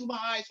do I use my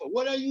eyes for?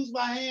 What do I use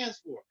my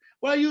hands for?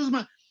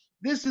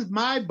 This is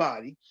my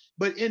body,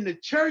 but in the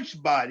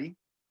church body,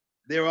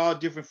 they're all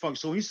different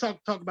functions. So when you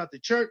talk about the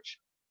church,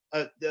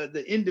 whether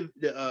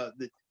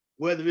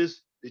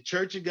it's the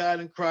Church of God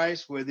in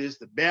Christ, whether it's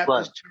the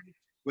Baptist Church,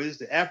 whether it's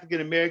the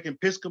African American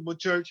Episcopal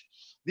Church,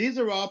 these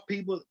are all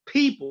people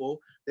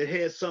that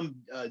had some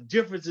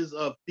differences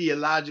of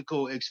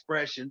theological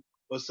expression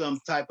or some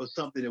type of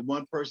something that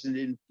one person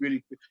didn't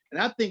really.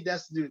 And I think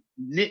that's the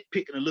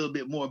nitpicking a little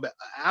bit more about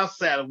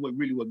outside of what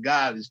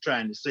God is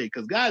trying to say,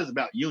 because God is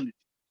about unity.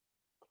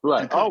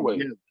 Right, always.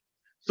 Together.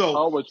 So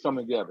always come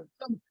together.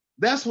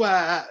 That's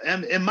why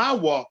in my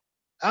walk,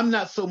 I'm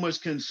not so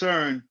much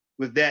concerned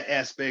with that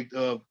aspect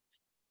of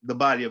the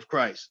body of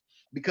Christ,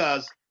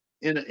 because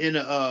in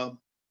a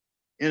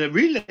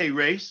relay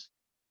race,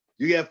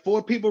 you got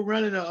 4 people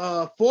running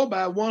a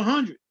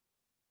 4x100,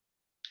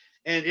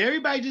 and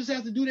everybody just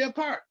has to do their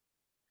part.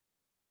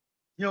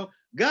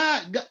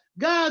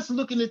 God's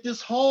looking at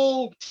this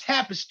whole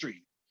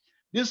tapestry.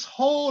 This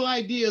whole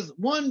idea is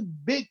one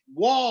big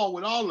wall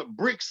with all the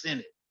bricks in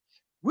it.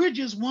 We're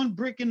just one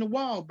brick in the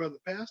wall, brother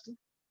pastor.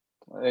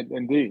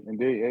 Indeed,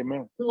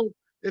 amen. So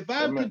if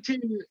I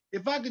continue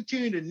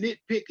to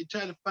nitpick and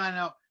try to find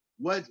out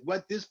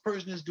what this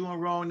person is doing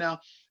wrong now,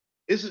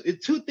 it's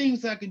 2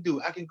 things I can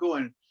do. I can go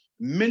and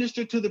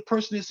minister to the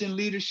person that's in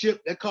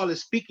leadership. They call it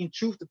speaking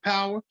truth to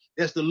power.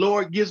 As the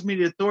Lord gives me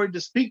the authority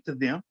to speak to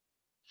them.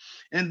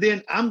 And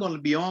then I'm going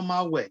to be on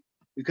my way,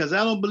 because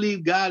I don't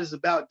believe God is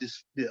about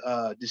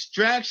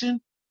distraction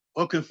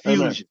or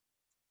confusion. Amen.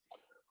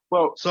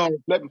 Well, so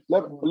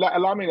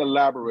allow me to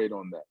elaborate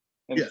on that.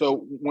 And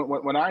so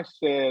when I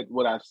said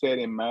what I said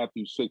in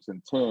Matthew 6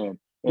 and 10,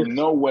 in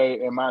no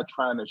way am I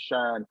trying to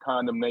shine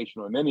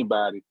condemnation on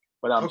anybody,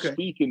 but I'm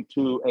speaking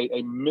to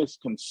a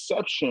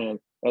misconception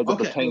as it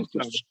pertains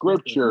to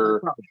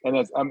Scripture. And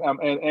as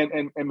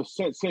and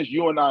since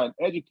you and I are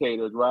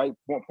educators, right,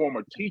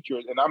 former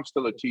teachers, and I'm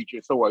still a teacher,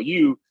 so are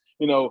you.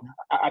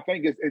 I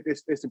think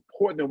it's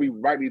important that we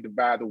rightly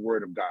divide the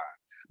Word of God.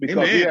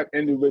 Because we have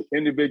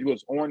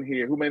individuals on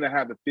here who may not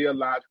have the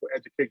theological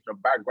educational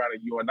background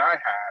that you and I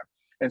have.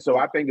 And so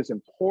I think it's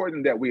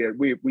important that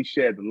we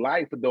shed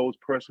light for those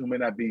persons who may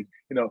not be,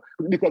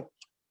 because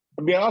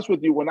to be honest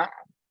with you, when I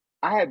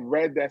had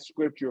read that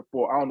scripture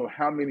for I don't know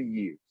how many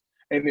years,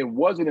 and it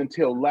wasn't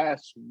until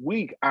last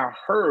week I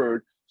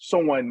heard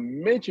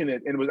someone mention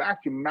it, and it was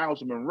actually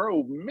Miles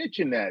Monroe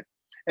mentioned that.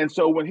 And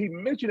so when he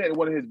mentioned it in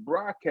one of his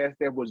broadcasts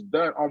that was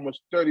done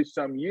almost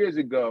 30-some years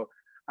ago,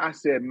 I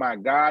said, my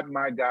God,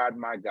 my God,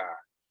 my God.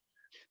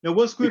 Now,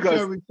 what scripture are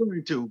you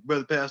referring to,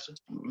 Brother Pastor?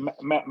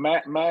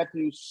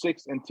 Matthew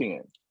 6 and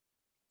 10.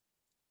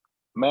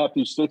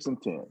 Matthew 6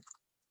 and 10.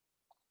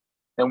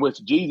 In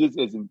which Jesus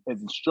is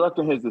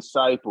instructing his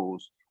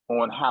disciples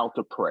on how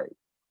to pray.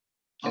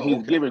 And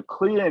he's giving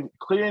clear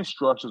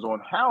instructions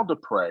on how to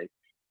pray,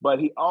 but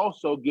he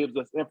also gives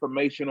us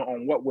information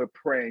on what we're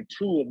praying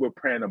to and we're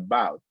praying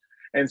about.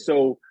 And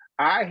so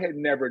I had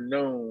never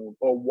known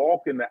or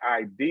walked in the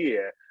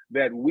idea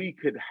that we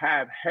could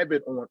have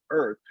heaven on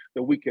earth,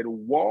 that we could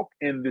walk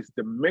in this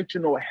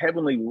dimensional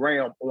heavenly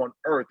realm on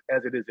earth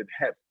as it is in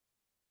heaven.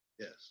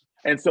 Yes.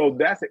 And so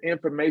that's the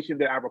information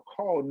that I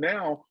recall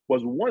now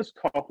was once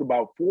talked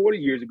about 40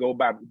 years ago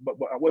by,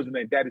 what's his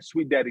name?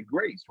 Sweet Daddy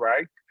Grace,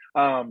 right?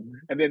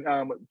 And then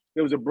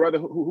there was a brother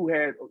who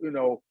had,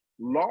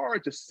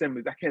 large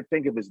assemblies. I can't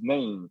think of his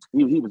name.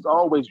 He was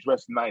always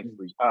dressed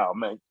nicely. Oh,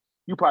 man.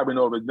 You probably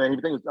know his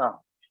name.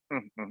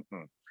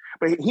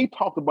 But he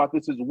talked about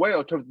this as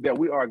well, in terms of that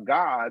we are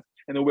gods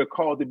and that we're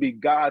called to be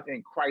gods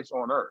in Christ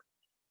on earth.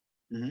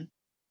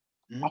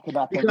 I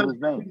cannot think of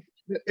his name.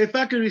 If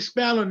I could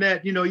expound on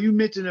that, you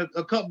mentioned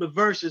a couple of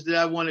verses that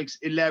I want to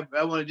elaborate.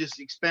 I want to just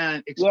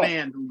expand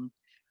on.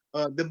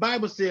 The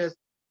Bible says,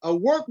 "A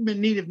workman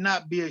needeth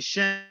not be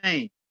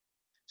ashamed.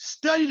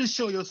 Study to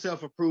show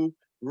yourself approved,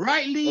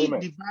 rightly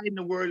dividing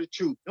the word of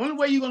truth." The only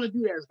way you're going to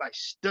do that is by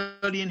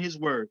studying His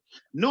word,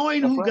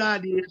 knowing who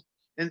God is,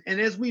 and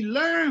as we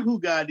learn who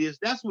God is,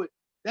 that's where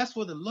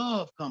the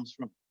love comes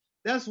from.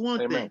 That's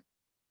one thing.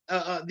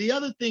 The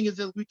other thing is,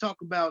 as we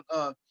talk about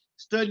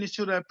studying to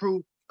show that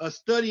approved.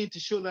 Studying to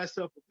show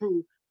thyself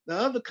approved. The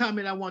other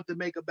comment I want to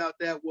make about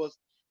that was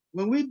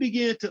when we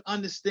begin to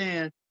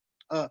understand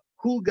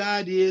who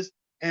God is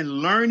and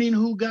learning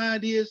who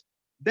God is,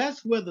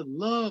 that's where the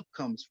love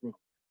comes from.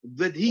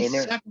 That He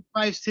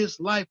sacrificed His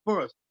life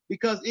for us.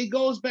 Because it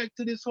goes back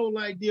to this whole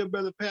idea,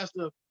 Brother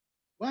Pastor,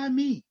 why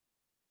me?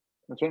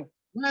 That's right.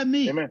 Why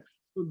me? Amen.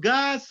 For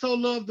God so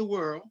loved the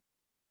world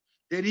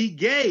that He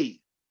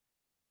gave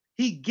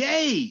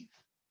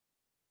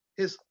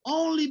His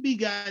only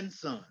begotten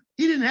Son.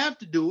 He didn't have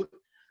to do it,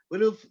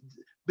 but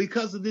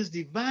because of this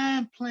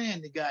divine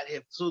plan that God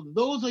had. So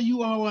those of you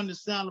who are on the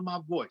sound of my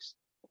voice,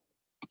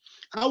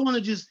 I want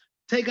to just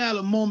take out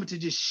a moment to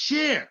just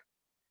share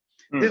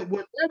that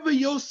whatever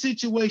your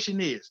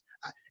situation is,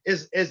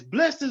 as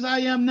blessed as I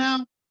am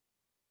now,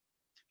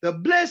 the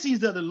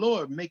blessings of the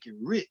Lord make it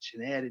rich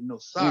and added no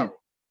sorrow.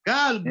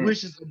 God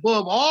wishes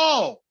above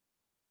all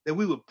that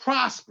we would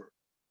prosper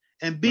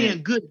and be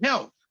in good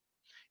health,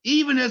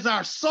 even as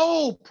our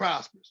soul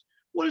prospers.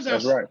 What is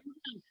That's our right.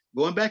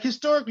 Going back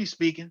historically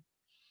speaking,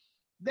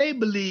 they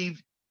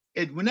believed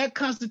when that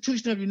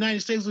Constitution of the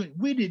United States,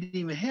 we didn't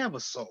even have a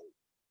soul.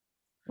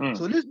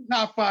 So this is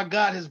how far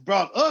God has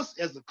brought us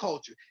as a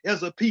culture,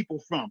 as a people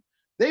from.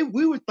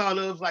 We were thought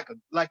of like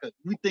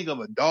we think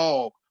of a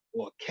dog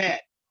or a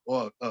cat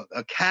or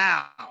a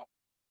cow.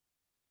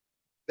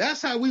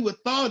 That's how we were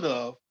thought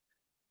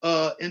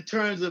of in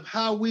terms of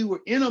how we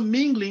were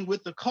intermingling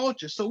with the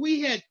culture. So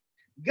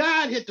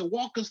God had to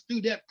walk us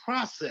through that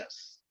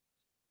process.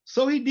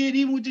 So He did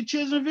even with the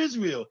children of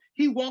Israel.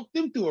 He walked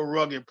them through a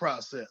rugged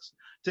process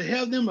to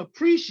help them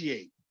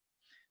appreciate.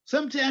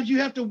 Sometimes you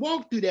have to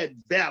walk through that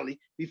valley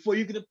before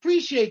you can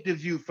appreciate the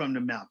view from the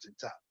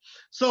mountaintop.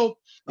 So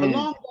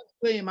along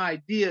that same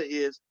idea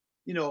is,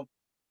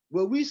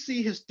 what we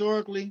see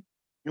historically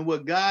and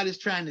what God is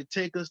trying to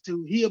take us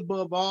to, He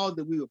above all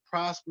that we will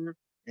prosper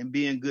and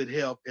be in good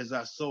health as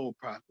our soul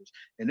prospers.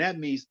 And that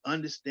means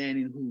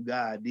understanding who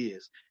God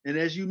is. And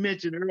as you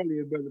mentioned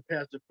earlier, Brother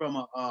Pastor,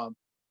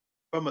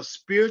 from a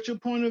spiritual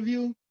point of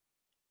view,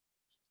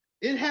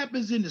 it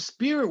happens in the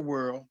spirit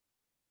world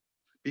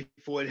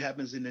before it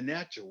happens in the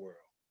natural world.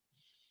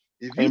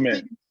 If you're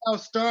thinking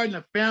about starting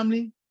a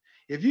family,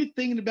 if you're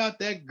thinking about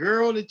that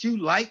girl that you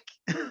like,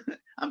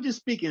 I'm just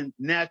speaking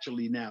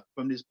naturally now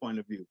from this point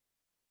of view.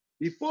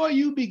 Before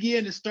you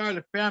begin to start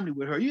a family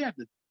with her, you have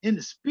to, in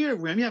the spirit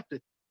realm, you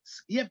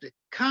have to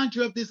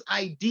conjure up this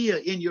idea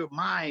in your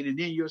mind and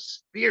in your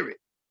spirit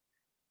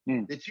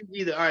that you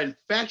either are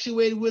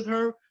infatuated with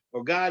her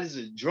or God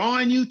is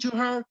drawing you to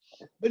her,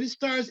 but it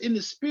starts in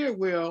the spirit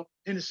world,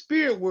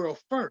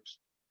 first.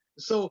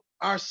 So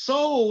our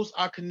souls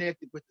are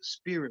connected with the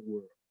spirit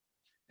world.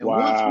 And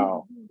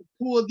once we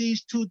pull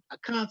these two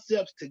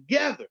concepts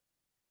together,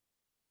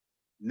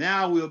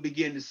 now we'll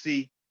begin to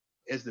see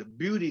as the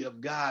beauty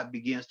of God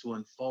begins to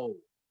unfold.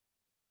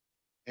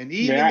 And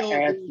even I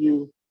ask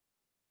you,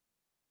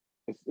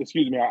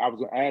 excuse me, I was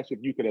going to ask you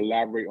if you could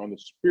elaborate on the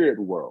spirit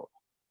world.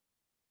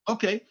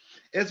 Okay,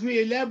 as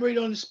we elaborate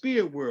on the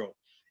spirit world,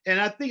 and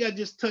I think I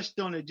just touched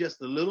on it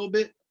just a little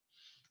bit,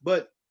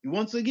 but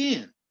once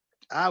again,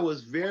 I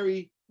was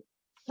very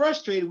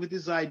frustrated with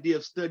this idea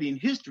of studying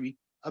history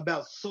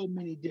about so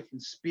many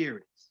different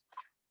spirits.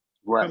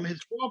 Right. From a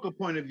historical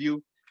point of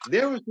view,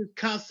 there was this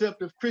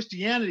concept of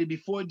Christianity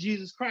before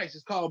Jesus Christ.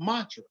 It's called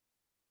mantra.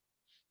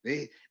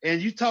 If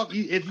you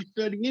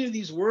study any of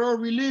these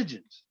world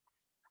religions,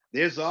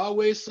 there's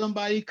always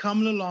somebody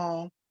coming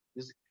along.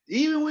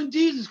 Even when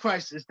Jesus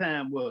Christ's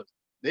time was,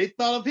 they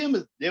thought of him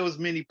as there was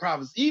many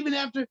prophets. Even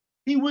after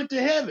he went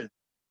to heaven,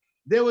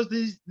 there was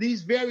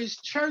these various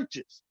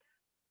churches,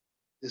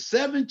 the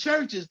 7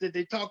 churches that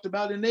they talked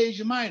about in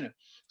Asia Minor.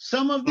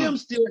 Some of them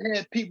still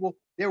had people.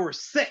 There were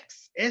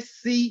sects,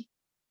 SC,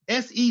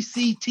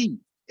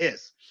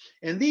 S-E-C-T-S.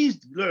 And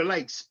these are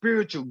like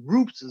spiritual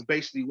groups is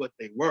basically what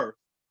they were.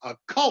 A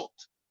cult,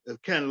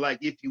 of kind of like,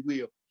 if you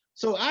will.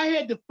 So I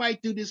had to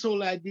fight through this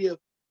whole idea of,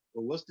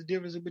 well, what's the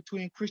difference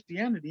between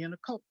Christianity and a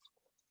cult?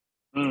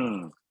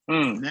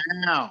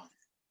 Now,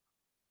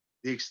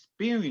 the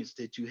experience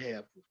that you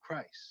have with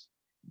Christ is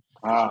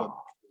what's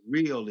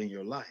real in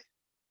your life.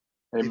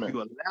 Amen. If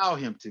you allow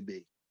him to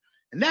be.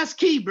 And that's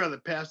key, brother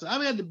pastor.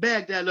 I'm going to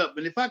back that up.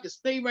 And if I could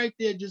stay right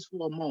there just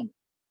for a moment.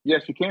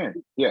 Yes, you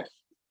can. Yes.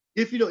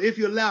 If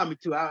you allow me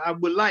to, I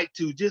would like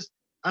to.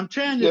 I'm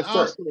trying to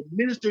also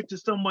minister to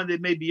someone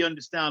that may be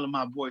understanding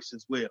my voice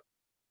as well.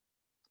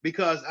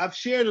 Because I've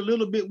shared a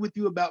little bit with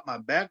you about my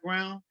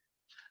background.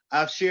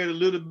 I've shared a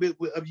little bit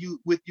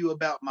with you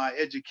about my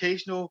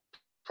educational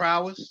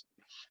prowess.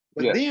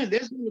 But then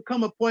there's going to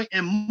come a point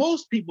in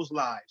most people's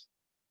lives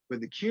where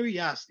the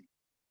curiosity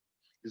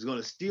is going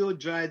to still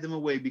drive them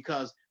away,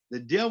 because the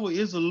devil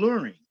is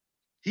alluring.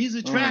 He's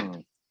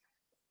attractive.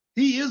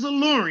 He is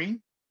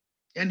alluring,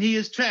 and he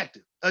is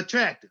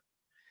attractive.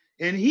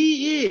 And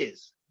he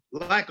is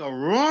like a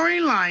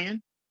roaring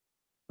lion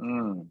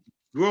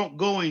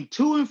going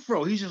to and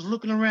fro. He's just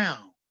looking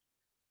around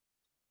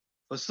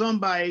for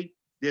somebody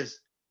that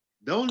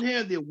don't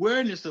have the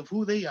awareness of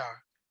who they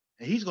are,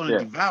 and he's going to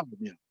devour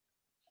them.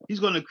 He's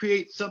going to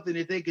create something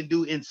that they can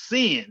do in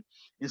sin.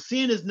 And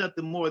sin is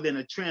nothing more than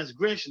a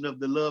transgression of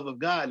the love of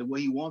God and what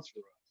he wants for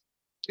us.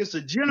 It's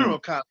a general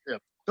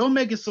concept. Don't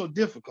make it so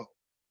difficult.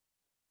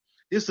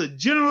 It's a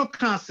general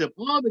concept.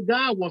 All that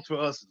God wants for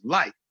us is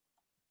life.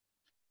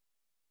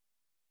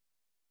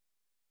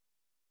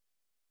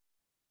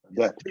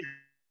 That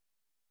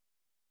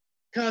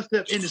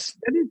concept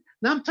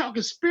now I'm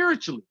talking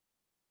spiritually.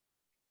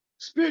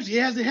 Spiritually,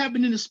 it hasn't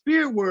happened in the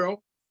spirit world,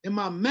 in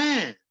my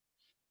mind,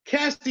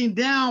 casting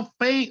down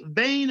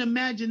vain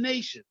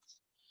imaginations.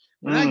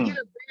 When I get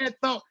a bad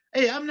thought,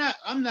 hey, I'm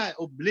not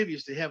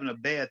oblivious to having a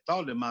bad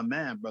thought in my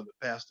mind, brother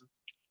pastor.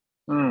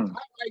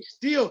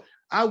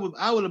 I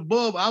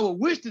would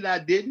wish that I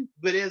didn't,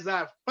 but as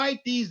I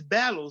fight these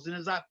battles and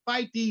as I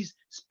fight these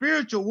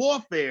spiritual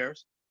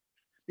warfares,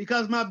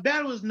 because my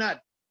battle is not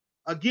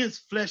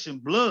against flesh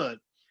and blood,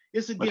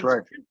 it's against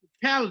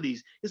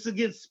principalities, it's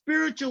against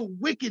spiritual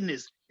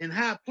wickedness in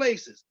high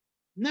places.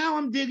 Now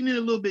I'm digging in a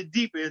little bit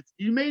deeper.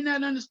 You may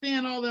not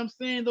understand all that I'm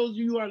saying, those of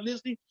you who are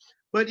listening,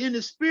 but in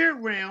the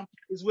spirit realm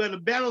is where the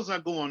battles are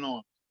going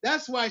on.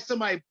 That's why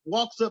somebody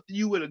walks up to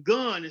you with a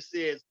gun and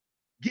says,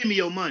 give me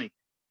your money.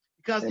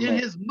 Because in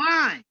his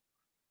mind,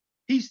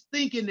 he's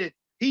thinking that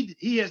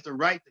he has the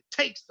right to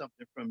take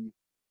something from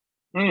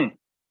you.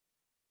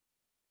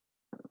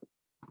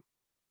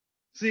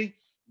 See,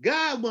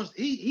 God wants,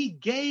 he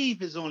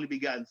gave his only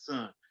begotten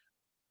son.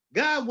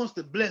 God wants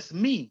to bless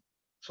me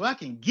so I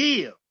can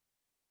give.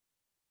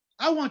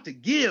 I want to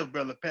give,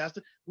 brother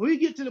pastor. When we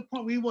get to the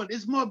point where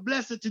it's more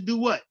blessed to do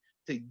what?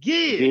 To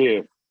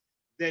give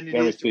than it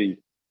is receive.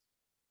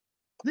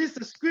 This is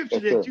a scripture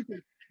that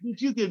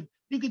you can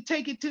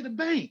take it to the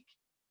bank.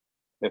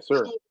 Yes,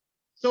 sir.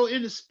 So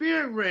in the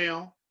spirit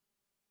realm,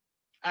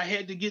 I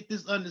had to get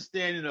this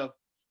understanding of,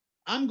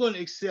 I'm going to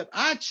accept,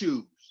 I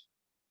choose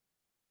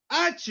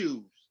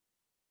to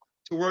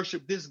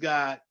worship this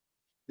God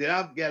that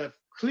I've got a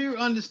clear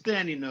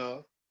understanding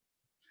of,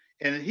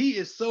 and he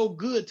is so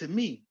good to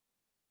me.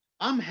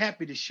 I'm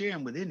happy to share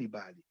him with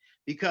anybody,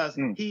 because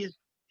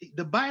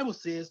the Bible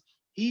says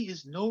he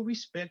is no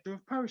respecter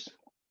of person.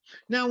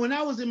 Now, when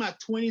I was in my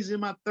 20s, in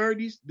my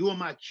 30s, during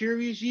my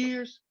curious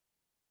years,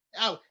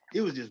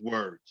 it was just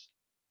words.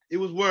 It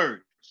was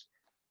words.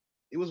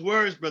 It was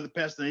words, brother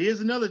pastor. Here's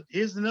another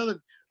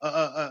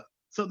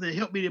something that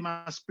helped me in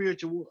my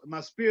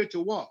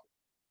spiritual walk.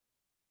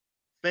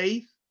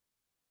 Faith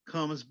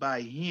comes by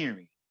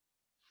hearing.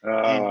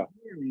 And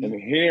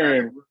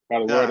hearing by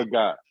the word of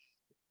God.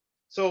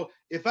 So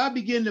if I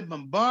begin to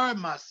bombard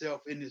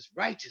myself in this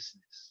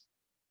righteousness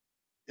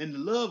and the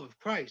love of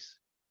Christ,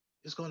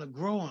 it's going to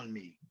grow on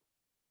me.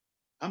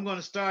 It's going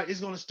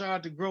to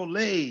start to grow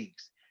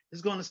legs.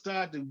 It's going to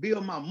start to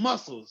build my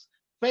muscles.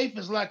 Faith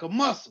is like a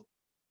muscle.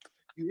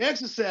 You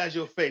exercise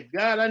your faith.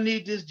 God, I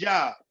need this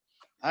job.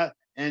 And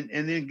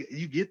then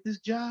you get this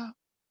job.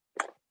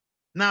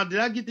 Now, did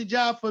I get the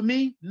job for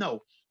me?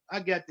 No. I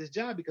got this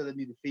job because I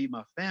need to feed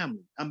my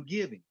family. I'm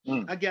giving.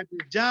 I got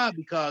this job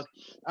because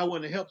I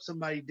want to help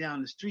somebody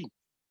down the street.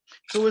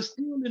 So it's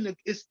still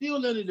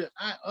under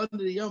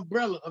the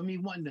umbrella of me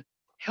wanting to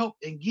help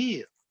and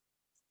give.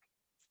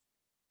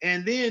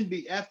 And then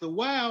after a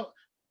while,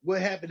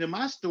 what happened in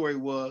my story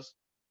was,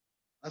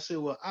 I said,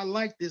 well, I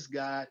like this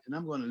God, and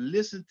I'm going to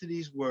listen to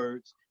these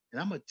words,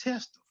 and I'm going to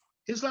test them.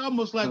 It's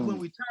almost like when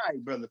we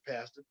tithe, brother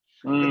pastor.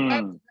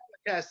 The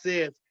Bible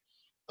says,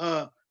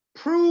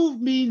 prove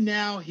me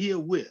now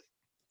herewith,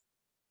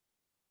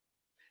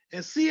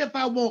 and see if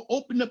I won't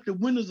open up the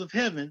windows of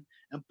heaven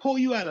and pour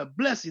you out a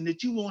blessing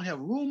that you won't have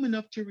room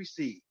enough to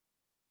receive.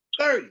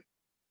 30,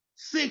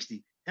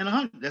 60, and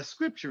 100. That's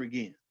scripture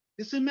again.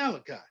 It's in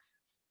Malachi.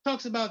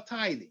 Talks about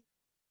tithing.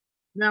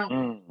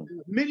 Now,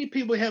 many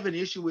people have an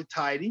issue with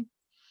tithing.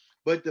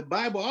 But the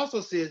Bible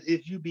also says,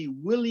 if you be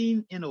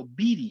willing and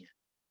obedient.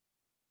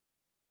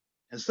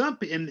 And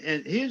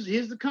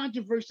here's the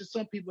controversy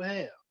some people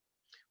have.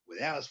 Well,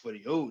 that was for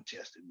the Old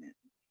Testament.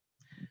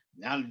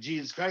 Now that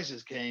Jesus Christ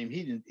has came,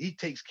 he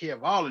takes care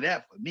of all of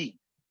that for me.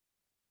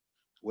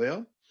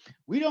 Well,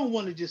 we don't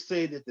want to just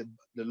say that the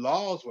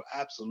laws were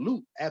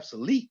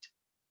obsolete,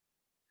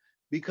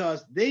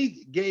 because they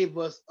gave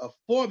us a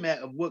format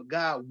of what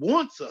God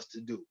wants us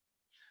to do.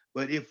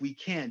 But if we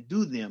can't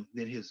do them,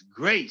 then his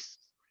grace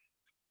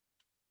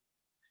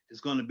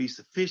is going to be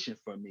sufficient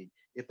for me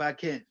if I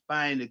can't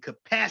find the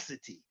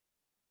capacity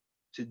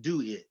to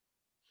do it.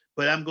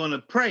 But I'm going to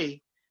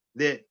pray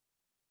that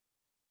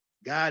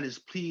God is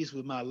pleased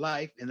with my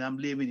life, and I'm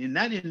living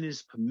not in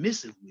his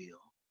permissive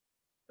will,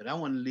 but I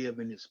want to live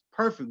in his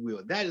perfect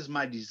will. That is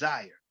my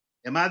desire.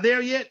 Am I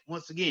there yet?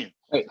 Once again,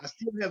 I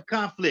still have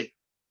conflict.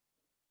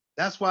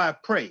 That's why I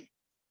pray.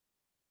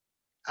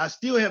 I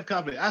still have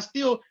conflict. I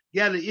still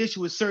got an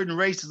issue with certain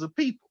races of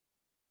people.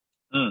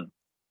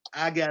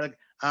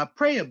 I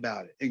pray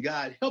about it, and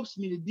God helps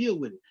me to deal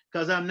with it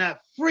because I'm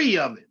not free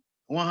of it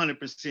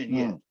 100%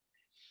 yet.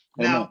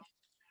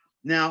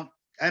 Now,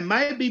 it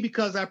might be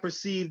because I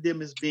perceive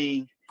them as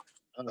being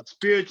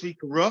spiritually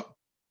corrupt,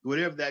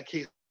 whatever that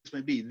case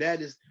may be.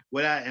 That is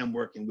what I am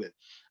working with.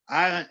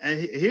 And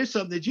here's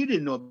something that you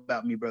didn't know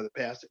about me, Brother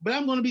Pastor, but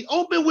I'm going to be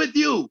open with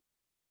you.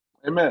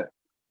 Amen.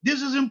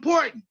 This is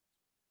important.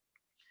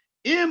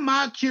 In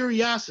my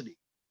curiosity,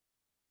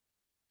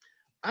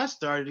 I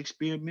started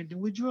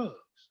experimenting with drugs.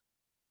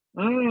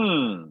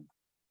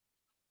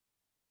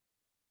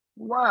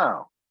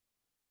 Wow.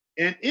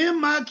 And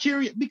in my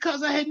curiosity,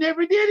 because I had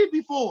never did it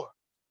before.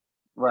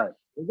 Right.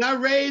 Was I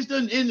raised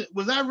in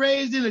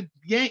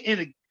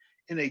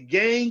a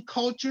gang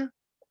culture?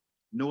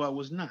 No, I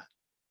was not.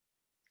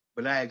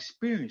 But I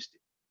experienced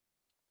it.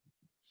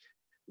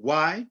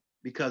 Why?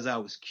 Because I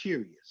was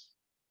curious.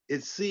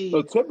 It seemed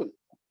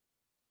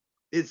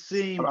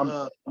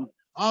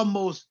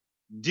almost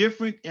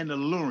different and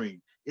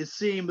alluring. It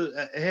seemed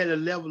it had a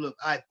level of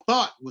I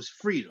thought was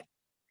freedom.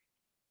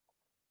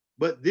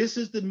 But this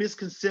is the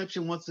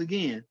misconception once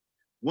again.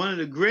 One of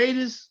the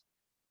greatest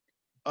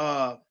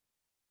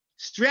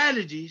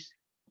strategies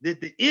that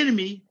the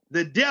enemy,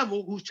 the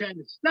devil, who's trying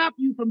to stop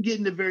you from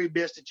getting the very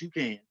best that you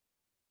can,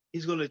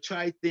 he's going to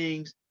try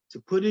things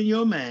to put in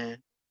your mind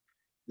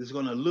that's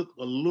going to look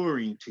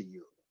alluring to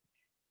you.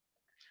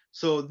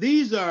 So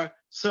these are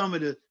some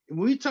of when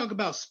we talk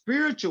about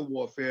spiritual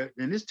warfare,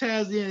 and this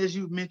ties in, as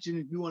you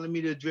mentioned, you wanted me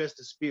to address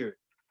the spirit.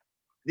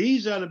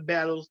 These are the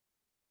battles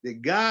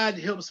that God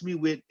helps me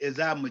with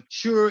as I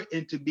mature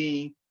into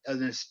being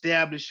an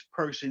established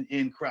person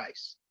in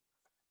Christ.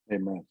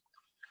 Amen.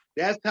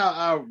 That's how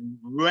I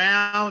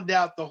round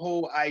out the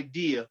whole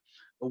idea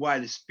of why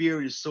the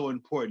spirit is so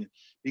important,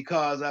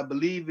 because I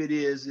believe it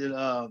is in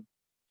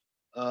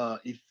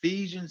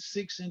Ephesians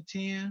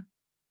 6:10,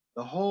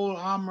 the whole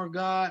armor of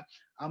God.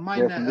 I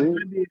might be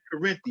in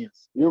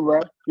Corinthians. You're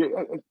right.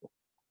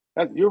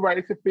 You're right.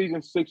 It's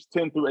Ephesians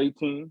 6:10 through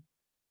 18.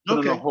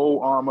 Putting the whole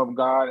armor of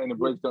God, and it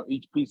breaks down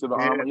each piece of the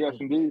armor. Yes,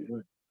 indeed.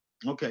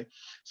 Okay.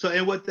 So,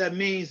 and what that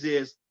means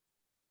is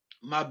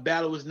my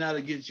battle is not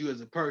against you as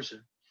a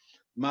person.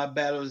 My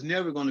battle is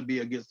never going to be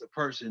against a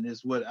person.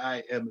 It's what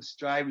I am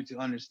striving to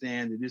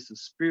understand, that it's a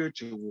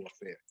spiritual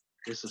warfare.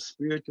 It's a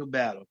spiritual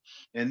battle.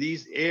 And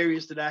these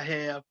areas that I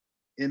have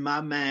in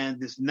my mind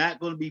that's not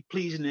going to be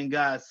pleasing in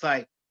God's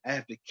sight, I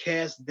have to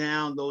cast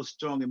down those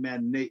strong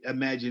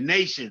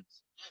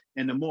imaginations.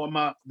 And the more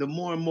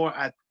and more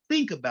I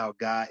think about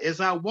God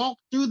as I walk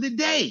through the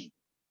day.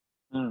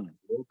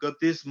 Woke up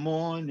this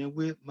morning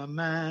with my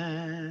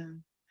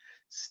mind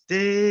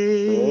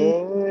stay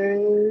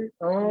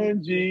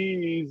on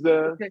Jesus.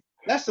 Okay.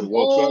 That's some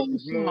old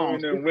songs.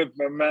 Morning with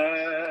my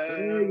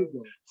mind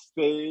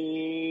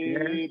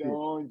stayed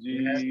on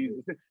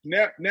Jesus.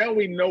 Now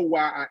we know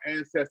why our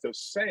ancestors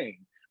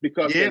sang,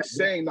 because they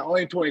sang not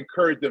only to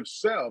encourage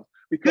themselves,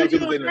 because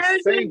it was in the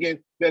singing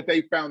that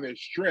they found their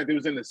strength. It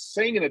was in the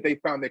singing that they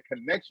found their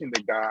connection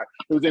to God.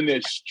 It was in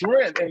their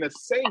strength and the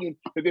singing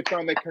that they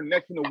found their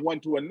connection of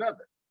one to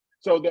another.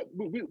 So that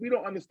we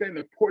don't understand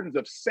the importance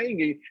of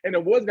singing. And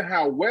it wasn't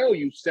how well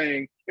you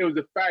sang. It was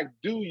the fact,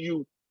 do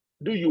you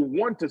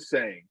want to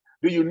sing?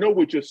 Do you know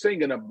what you're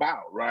singing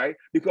about, right?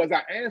 Because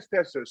our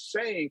ancestors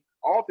sang,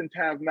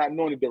 oftentimes not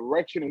knowing the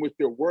direction in which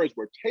their words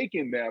were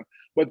taking them,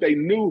 but they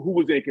knew who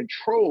was in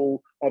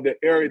control of the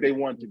area they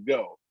wanted to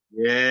go.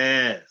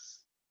 Yes.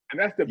 And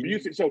that's the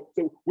beauty. So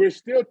we're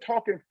still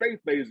talking faith,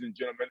 ladies and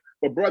gentlemen,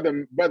 but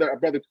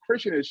brother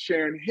Christian is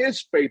sharing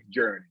his faith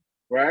journey,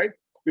 right?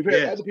 We've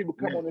had other people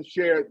come on and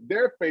share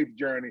their faith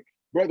journey.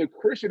 Brother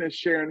Christian is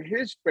sharing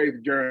his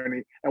faith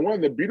journey. And one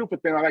of the beautiful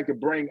things I like to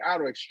bring out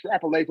or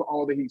extrapolate from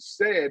all that he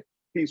said,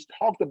 he's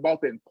talked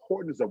about the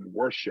importance of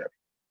worship.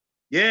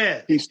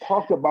 Yeah. He's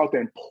talked about the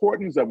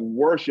importance of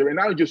worship, and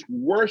not just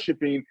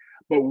worshiping,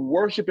 but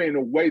worshiping in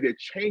a way that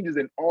changes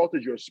and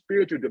alters your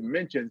spiritual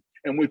dimensions,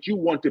 in which you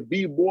want to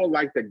be more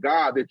like the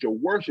God that you're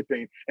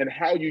worshiping, and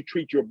how you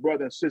treat your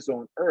brother and sister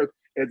on earth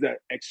as an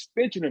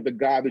extension of the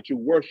God that you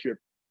worship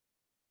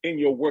in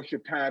your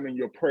worship time, in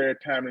your prayer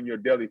time, in your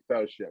daily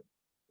fellowship.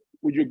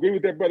 Would you agree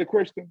with that, Brother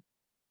Christian?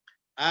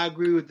 I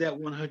agree with that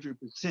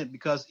 100%,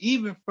 because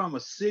even from a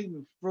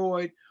Sigmund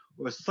Freud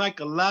or a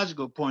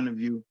psychological point of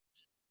view,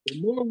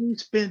 the more we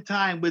spend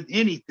time with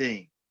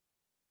anything,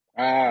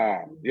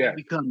 yeah,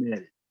 become at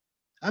it.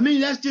 I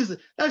mean, that's just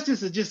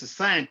a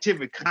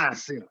scientific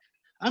concept.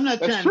 I'm not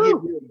That's trying true. to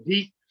get real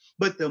deep,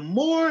 but the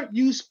more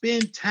you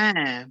spend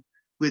time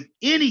with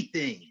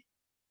anything,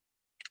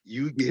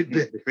 you get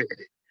better at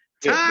it.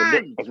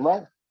 Time. That's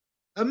right.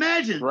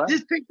 Imagine, right.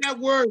 Just take that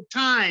word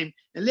time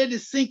and let it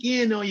sink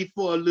in on you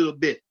for a little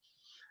bit.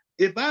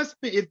 If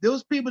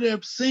those people that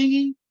are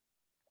singing,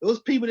 those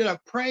people that are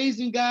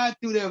praising God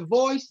through their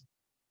voice,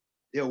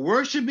 they're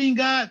worshiping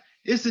God,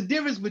 it's the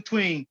difference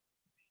between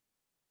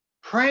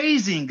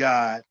praising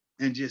God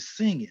and just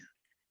singing.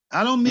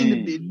 I don't mean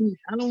to be.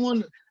 I don't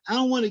want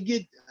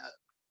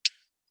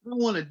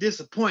to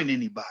disappoint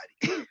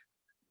anybody.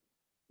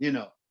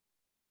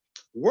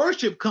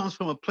 Worship comes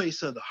from a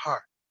place of the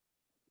heart.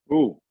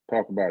 Ooh,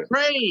 talk about it.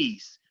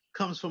 Praise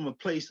comes from a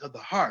place of the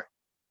heart.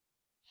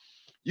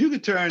 You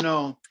could turn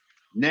on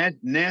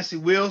Nancy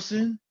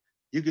Wilson.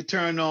 You could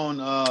turn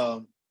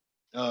on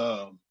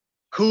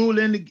Kool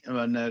in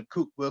the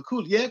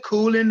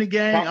Kool in the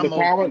Gang.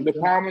 The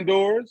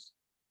Commodores.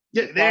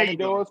 Yeah, the there you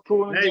go.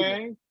 Kool in the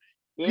Gang.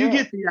 Yeah. You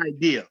get the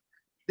idea.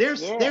 They're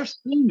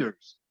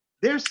singers.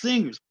 They're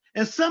singers,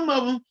 and some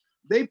of them,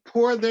 they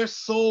pour their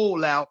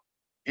soul out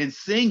in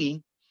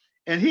singing.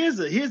 And here's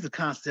the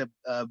concept,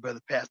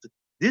 Brother Pastor.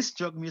 This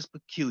struck me as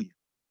peculiar.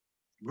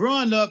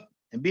 Growing up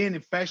and being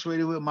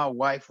infatuated with my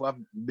wife, who I've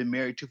been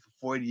married to for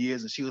 40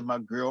 years, and she was my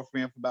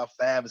girlfriend for about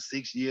 5 or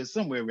 6 years,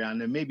 somewhere around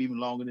there, maybe even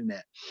longer than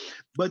that.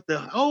 But the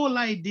whole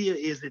idea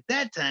is, at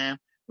that time,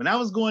 when I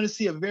was going to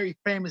see a very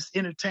famous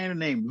entertainer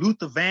named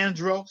Luther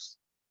Vandross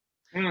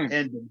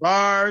and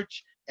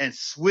DeBarge and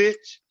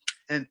Switch,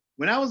 and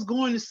when I was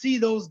going to see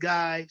those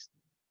guys,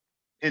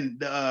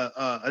 and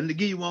to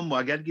give you one more,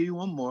 I got to give you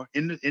one more.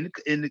 In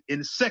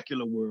the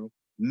secular world,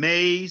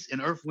 Maze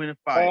and Earth, Wind, and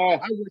Fire.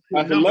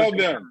 I love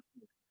them.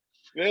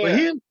 Yeah.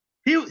 But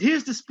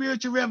here's the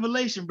spiritual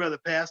revelation, Brother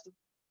Pastor.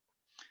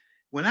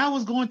 When I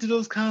was going to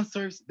those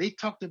concerts, they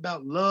talked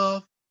about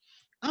love.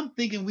 I'm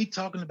thinking we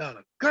talking about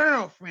a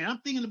girlfriend. I'm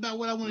thinking about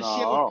what I want to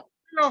share with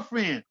my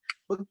girlfriend.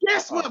 But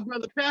guess what,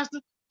 Brother Pastor?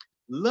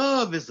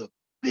 Love is a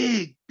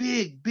big,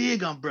 big,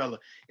 big umbrella.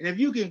 And if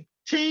you can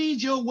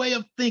change your way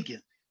of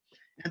thinking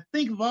and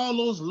think of all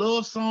those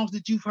love songs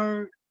that you've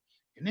heard,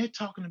 and they're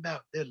talking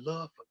about their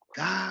love for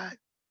God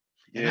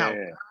and how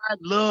God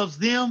loves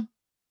them.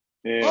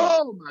 Yeah.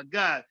 Oh my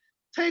God.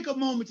 Take a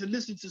moment to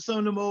listen to some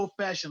of them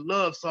old-fashioned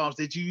love songs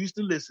that you used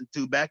to listen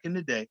to back in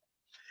the day,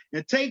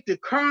 and take the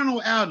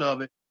carnal out of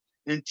it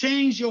and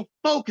change your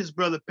focus,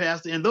 Brother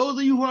Pastor, and those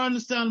of you who are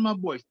understanding my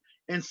voice,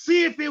 and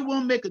see if it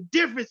won't make a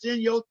difference in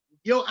your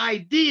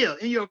idea,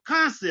 in your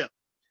concept,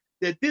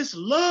 that this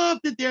love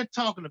that they're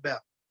talking about,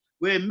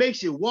 where it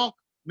makes you walk,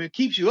 it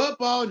keeps you up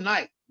all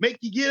night, make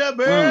you get up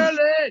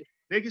early,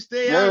 make you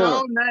stay out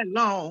all night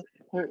long.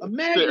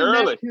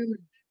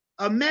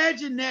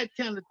 Imagine that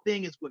kind of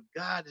thing is what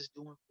God is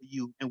doing for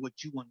you and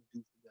what you want to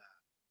do for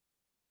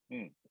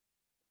God.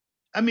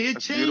 I mean, it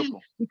changed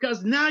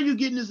because now you're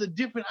getting a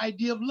different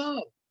idea of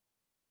love.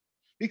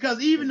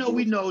 Because even though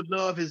we know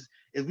love is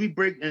we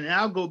break, and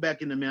I'll go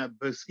back in a minute,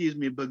 but excuse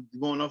me, but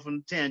going off on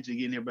the tangent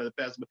again here, Brother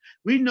Pastor, but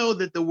we know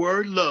that the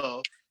word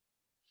love,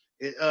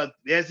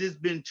 as it's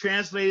been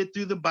translated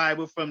through the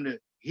Bible from the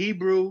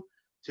Hebrew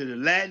to the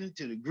Latin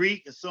to the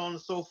Greek and so on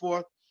and so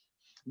forth,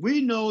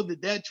 we know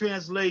that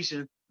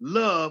translation,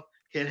 love,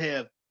 can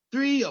have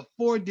 3 or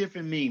 4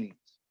 different meanings,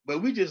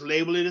 but we just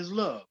label it as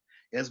love.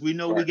 As we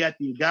know, we got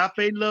the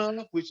agape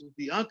love, which is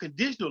the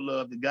unconditional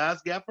love that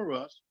God's got for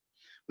us.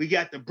 We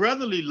got the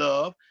brotherly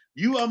love.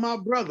 You are my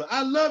brother.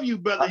 I love you,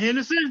 Brother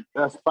Henderson.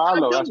 That's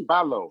follow.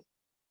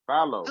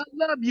 I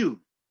love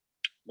you.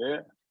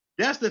 Yeah.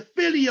 That's the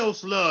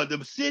Philios love,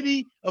 the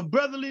city of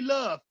brotherly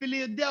love,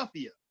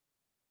 Philadelphia.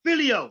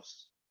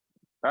 Philios.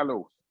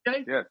 Hello.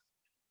 Okay? Yes.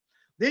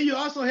 Then you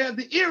also have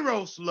the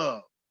Eros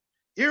love.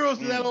 Eros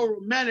is that old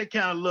romantic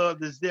kind of love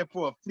that's there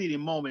for a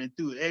fleeting moment and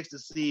through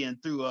ecstasy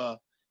and through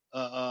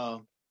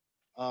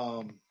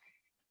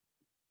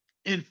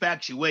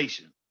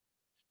infatuation.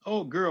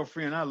 Oh,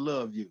 girlfriend, I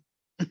love you.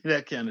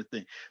 That kind of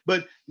thing.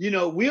 But,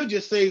 we'll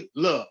just say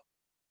love.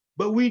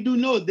 But we do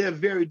know there are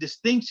very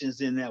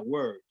distinctions in that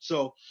word.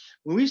 So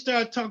when we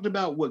start talking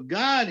about what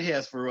God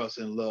has for us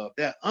in love,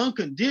 that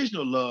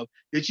unconditional love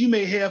that you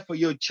may have for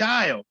your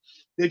child,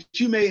 that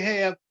you may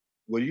have,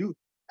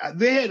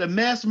 they had a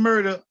mass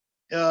murder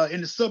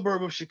in the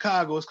suburb of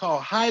Chicago. It's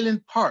called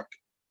Highland Park.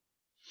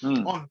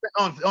 On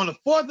the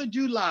 4th of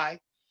July,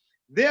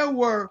 there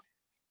was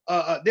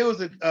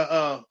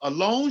a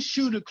lone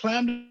shooter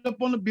climbed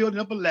up on the building,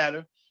 up a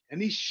ladder,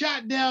 and he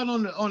shot down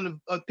on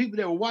the people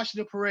that were watching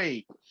the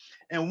parade.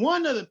 And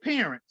one of the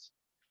parents,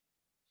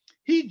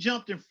 he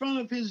jumped in front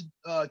of his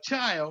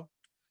child.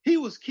 He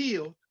was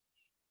killed.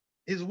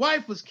 His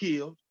wife was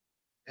killed,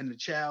 and the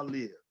child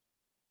lived.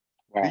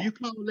 Wow. Do you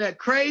call that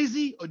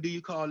crazy or do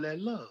you call that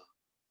love?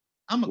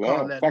 I'm going to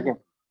call that love.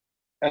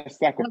 That's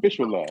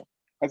sacrificial love.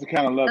 That's the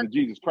kind of love that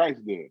Jesus Christ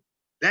did.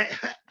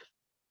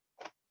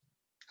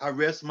 I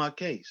rest my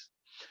case.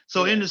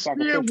 So in the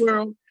spirit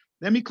world,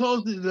 let me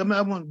close this.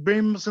 I want to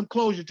bring some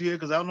closure to it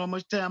because I don't know how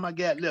much time I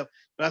got left.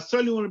 But I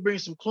certainly want to bring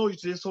some closure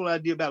to this whole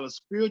idea about a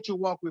spiritual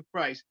walk with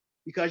Christ,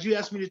 because you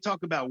asked me to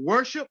talk about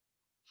worship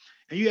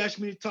and you asked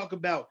me to talk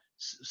about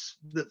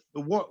the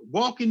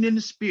walking in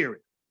the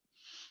spirit.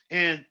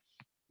 And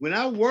when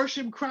I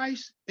worship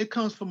Christ, it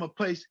comes from a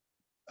place.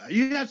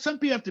 Some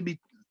people have to be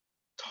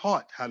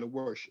taught how to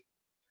worship,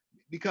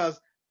 because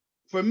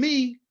for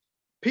me,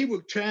 people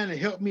were trying to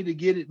help me to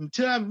get it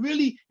until and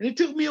it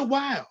took me a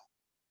while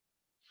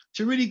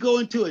to really go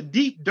into a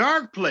deep,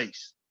 dark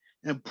place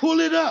and pull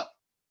it up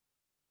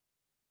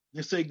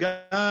and say,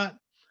 God,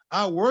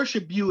 I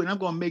worship you and I'm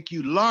going to make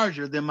you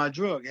larger than my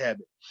drug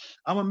habit.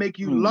 I'm going to make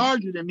you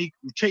larger than me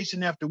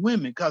chasing after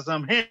women because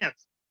I'm handsome.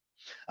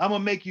 I'm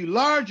going to make you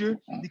larger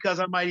because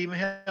I might even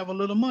have a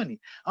little money.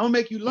 I'm going to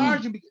make you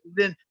larger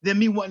than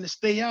me wanting to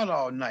stay out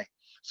all night.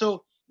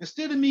 So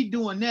instead of me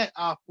doing that,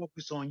 I'll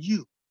focus on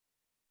you.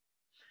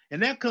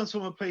 And that comes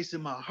from a place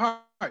in my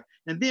heart.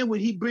 And then when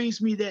he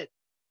brings me that,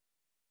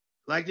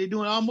 like they're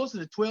doing almost in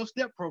the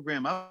 12-step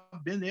program,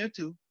 I've been there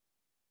too,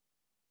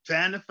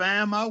 trying to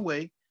find my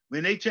way.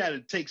 When they try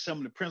to take some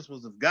of the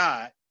principles of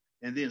God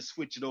and then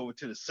switch it over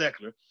to the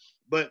secular.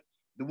 But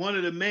one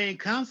of the main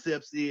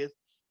concepts is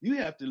you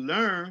have to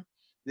learn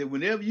that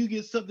whenever you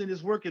get something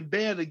that's working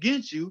bad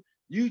against you,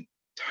 you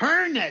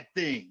turn that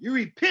thing, you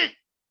repent.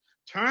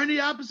 Turn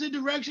the opposite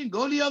direction,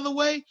 go the other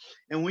way.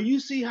 And when you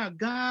see how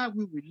God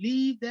will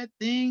relieve that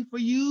thing for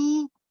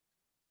you,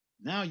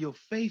 now your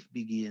faith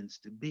begins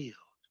to build.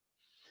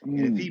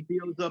 And if he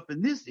builds up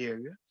in this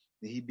area,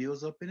 then he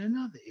builds up in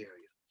another area.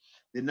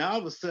 Then all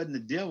of a sudden the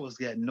devil's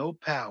got no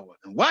power.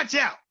 And watch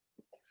out,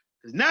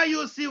 because now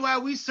you'll see why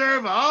we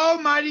serve an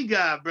almighty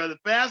God, brother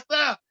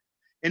pastor.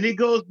 And it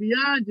goes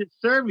beyond just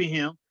serving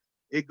him.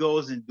 It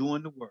goes in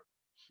doing the work.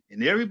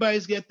 And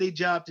everybody's got their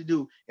job to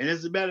do. And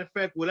as a matter of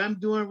fact, what I'm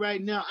doing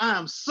right now, I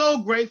am so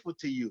grateful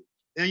to you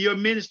and your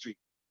ministry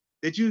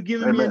that you've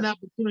given me an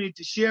opportunity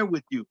to share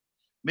with you.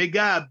 May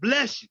God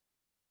bless you.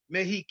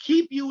 May he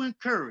keep you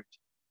encouraged.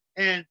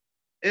 And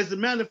as a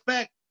matter of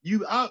fact,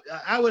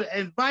 I would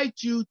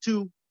invite you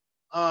to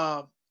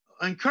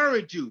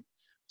encourage you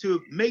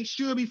to make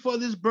sure before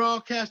this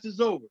broadcast is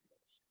over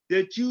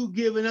that you've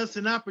given us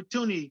an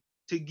opportunity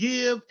to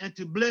give and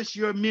to bless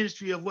your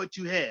ministry of what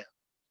you have.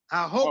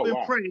 I hope and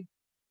pray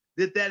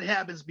that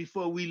happens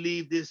before we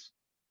leave this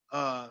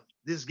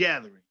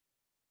gathering.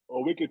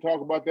 Well, we can talk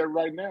about that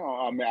right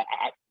now. I mean,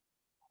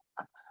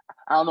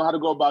 I don't know how to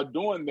go about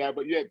doing that,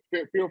 but yeah,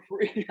 feel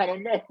free. I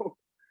don't know.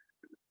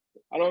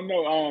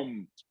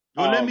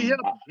 Well, let me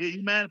help you.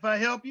 You mind if I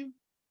help you?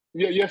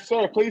 Yeah, yes,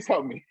 sir. Please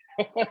help me.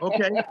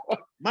 Okay.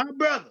 My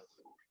brothers,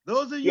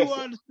 those of you who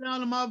are the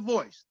sound of my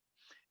voice,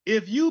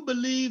 if you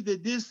believe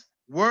that this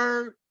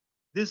word,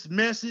 this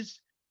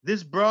message,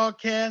 this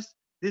broadcast,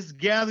 this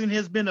gathering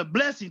has been a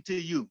blessing to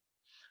you,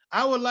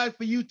 I would like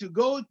for you to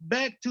go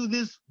back to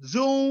this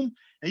Zoom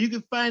and you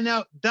can find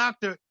out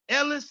Dr.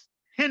 Ellis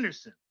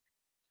Henderson.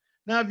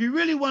 Now, if you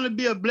really want to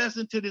be a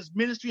blessing to this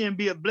ministry and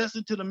be a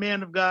blessing to the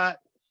man of God,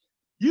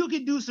 you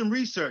can do some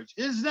research.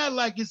 It's not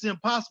like it's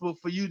impossible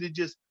for you to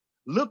just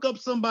look up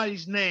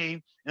somebody's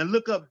name and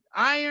look up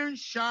Iron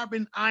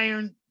Sharpen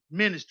Iron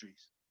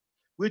Ministries,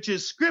 which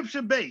is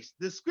scripture-based.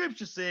 The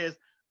scripture says,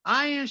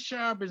 iron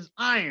sharpens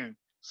iron,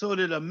 so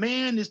that a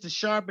man is to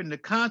sharpen the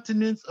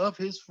countenance of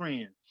his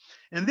friend.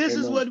 And this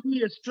is what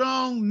we as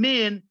strong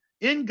men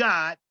in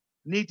God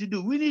need to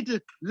do. We need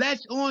to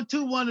latch on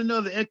to one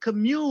another and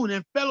commune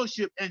and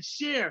fellowship and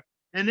share.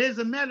 And as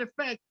a matter of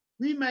fact,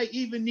 we might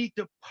even need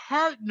to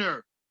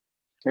partner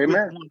with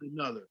one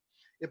another.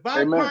 If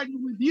I partner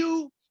with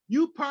you,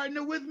 you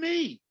partner with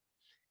me.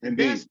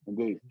 Indeed.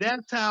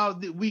 That's how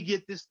we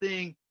get this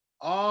thing.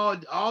 All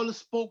the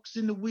spokes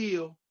in the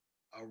wheel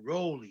are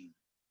rolling.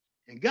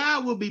 And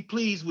God will be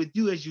pleased with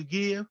you as you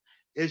give,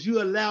 as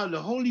you allow the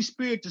Holy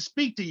Spirit to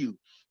speak to you.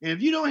 And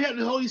if you don't have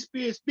the Holy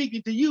Spirit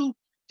speaking to you,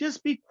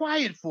 just be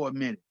quiet for a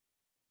minute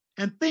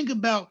and think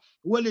about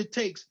what it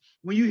takes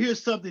when you hear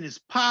something that's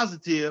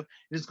positive,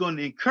 it's going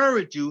to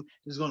encourage you,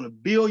 it's going to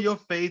build your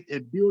faith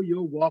and build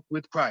your walk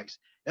with Christ,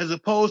 as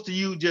opposed to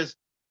you just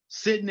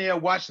sitting there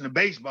watching a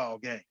baseball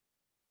game.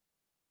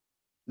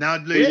 Now,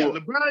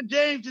 LeBron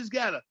James just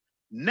got a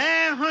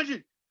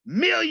 $900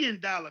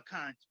 million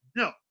contract.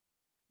 No,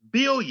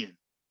 billion.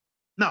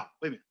 No,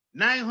 wait a minute.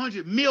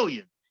 900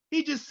 million.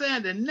 He just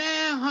signed a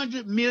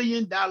 $900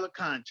 million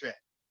contract.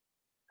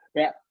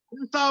 Yeah.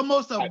 That's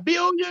almost $1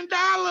 billion.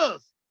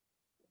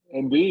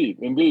 Indeed.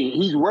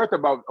 He's worth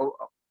about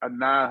a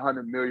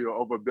 900 million or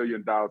over $1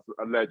 billion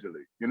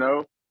allegedly. You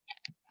know,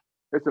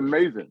 it's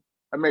amazing.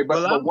 I mean,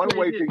 but one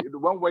way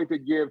to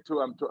give to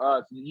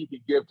us, you can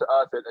give to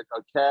us at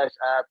a Cash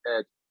App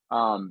at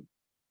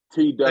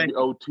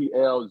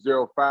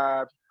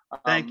TWOTL05,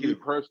 Thank you. Me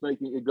personally,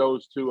 it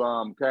goes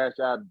to Cash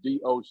App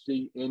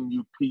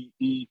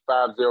DOCNUPE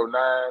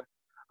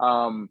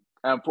 509.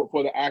 And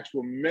for the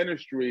actual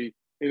ministry,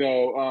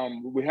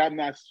 we have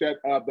not set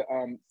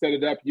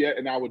it up yet,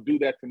 and I will do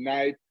that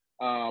tonight.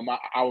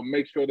 I will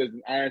make sure there's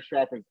an iron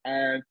sharpens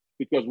iron,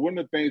 because one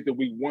of the things that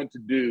we want to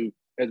do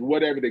is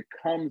whatever that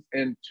comes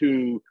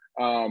into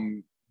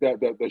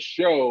the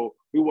show,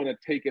 we want to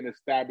take and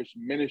establish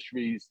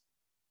ministries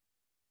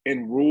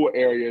in rural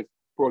areas.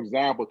 For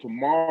example,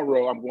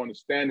 tomorrow I'm going to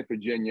Stanton,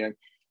 Virginia.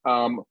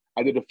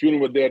 I did a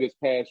funeral there this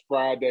past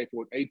Friday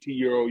for an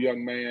 18-year-old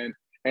young man,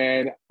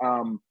 and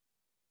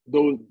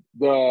the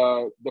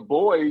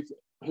boys,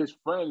 his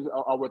friends,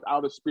 are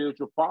without a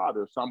spiritual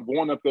father. So I'm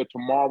going up there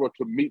tomorrow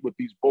to meet with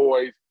these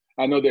boys.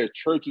 I know there are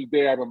churches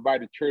there. I've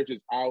invited churches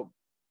out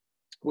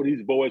where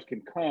these boys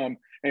can come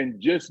and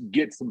just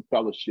get some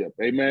fellowship.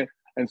 Amen.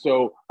 And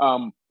so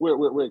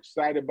we're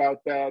excited about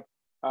that.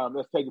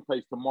 That's taking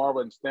place tomorrow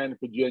in Stanton,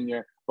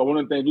 Virginia. But one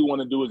of the things we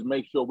want to do is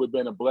make sure we've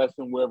been a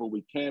blessing wherever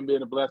we can be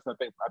a blessing.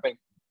 I think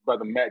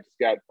Brother Matt just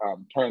got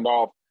turned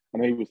off. I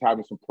know he was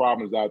having some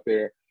problems out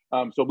there.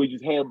 So we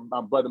just had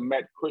Brother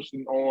Matt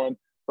Christian on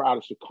out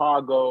of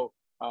Chicago,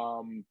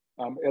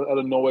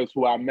 Illinois,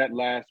 who I met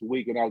last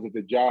week, and I was at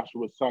the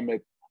Joshua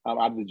Summit out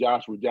of the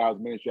Joshua Giles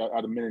Ministry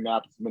out of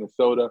Minneapolis,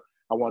 Minnesota.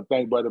 I want to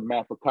thank Brother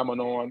Matt for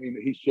coming on.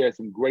 He shared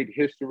some great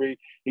history.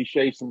 He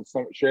shared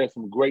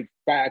some great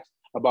facts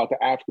about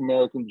the African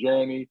American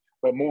journey,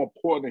 but more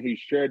importantly, he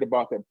shared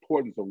about the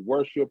importance of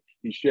worship.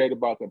 He shared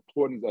about the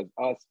importance of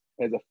us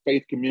as a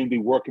faith community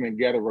working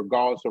together,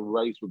 regardless of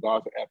race,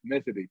 regardless of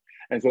ethnicity.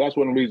 And so that's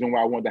one reason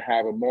why I wanted to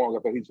have him on. I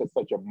thought he's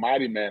such a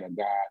mighty man of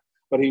God,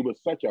 but he was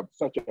such a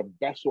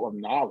vessel of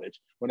knowledge.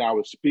 When I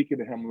was speaking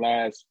to him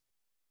last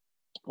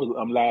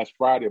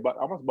Friday,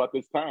 almost about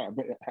this time,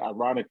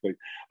 ironically,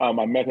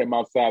 I met him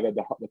outside of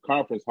the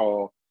conference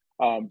hall,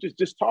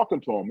 just talking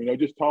to him,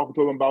 just talking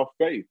to him about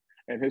faith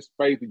and his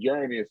faith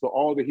journey. And so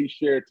all that he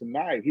shared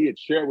tonight, he had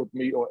shared with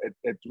me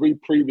at 3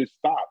 previous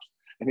stops.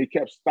 And he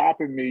kept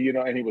stopping me,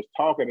 and he was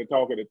talking and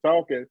talking and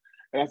talking.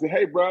 And I said,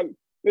 hey, bro,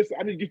 listen,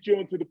 I need to get you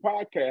onto the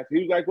podcast. He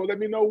was like, well, let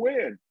me know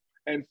when.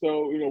 And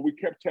so, we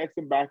kept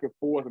texting back and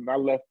forth, and I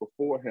left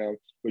before him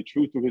with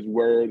Truth to His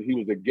Word. He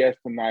was a guest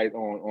tonight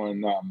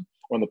on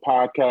the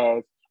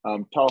podcast,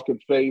 Talking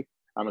Faith.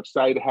 I'm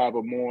excited to have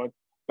him on.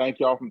 Thank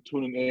y'all for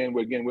tuning in.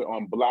 We're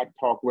on Black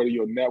Talk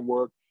Radio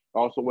Network. I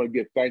also want to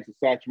give thanks to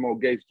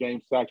Satchmo Gates,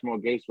 James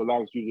Satchmo Gates, for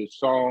allowing us to use his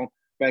song.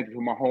 Thank you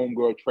for my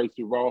homegirl,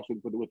 Tracy Ross,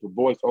 with the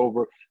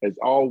voiceover. As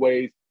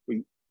always,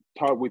 we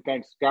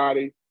thank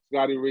Scotty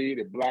Reed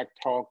at Black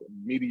Talk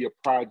Media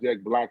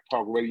Project, Black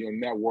Talk Radio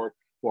Network,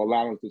 for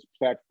allowing us this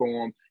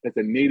platform. It's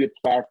a needed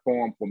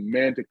platform for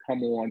men to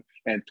come on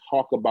and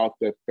talk about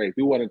their faith.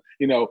 We want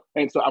to,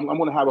 and so I'm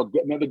going to have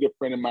another good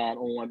friend of mine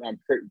on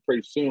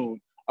pretty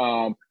soon.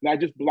 Not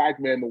just Black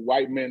men, but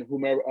white men,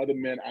 whomever other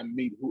men I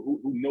meet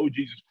who know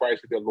Jesus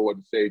Christ as their Lord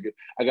and Savior.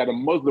 I got a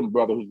Muslim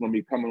brother who's going to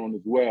be coming on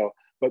as well.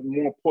 But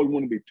more importantly, we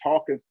want to be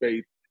talking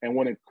faith and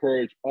want to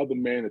encourage other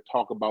men to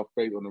talk about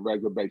faith on a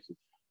regular basis.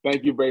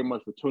 Thank you very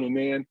much for tuning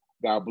in.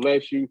 God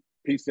bless you.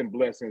 Peace and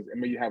blessings. And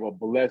may you have a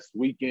blessed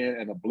weekend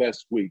and a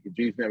blessed week. In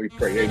Jesus' name we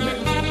pray.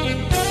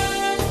 Amen.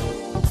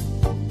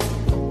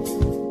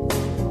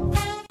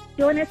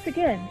 Join us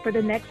again for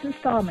the next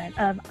installment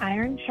of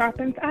Iron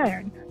Sharpens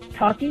Iron,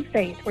 Talking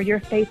Faith, where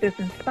your faith is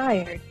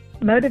inspired,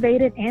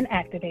 motivated, and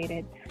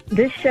activated.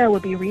 This show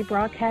will be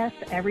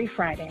rebroadcast every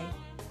Friday.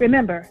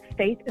 Remember,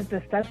 faith is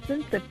the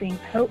substance of things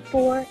hoped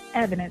for,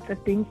 evidence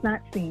of things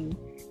not seen.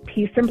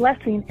 Peace and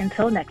blessing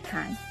until next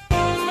time.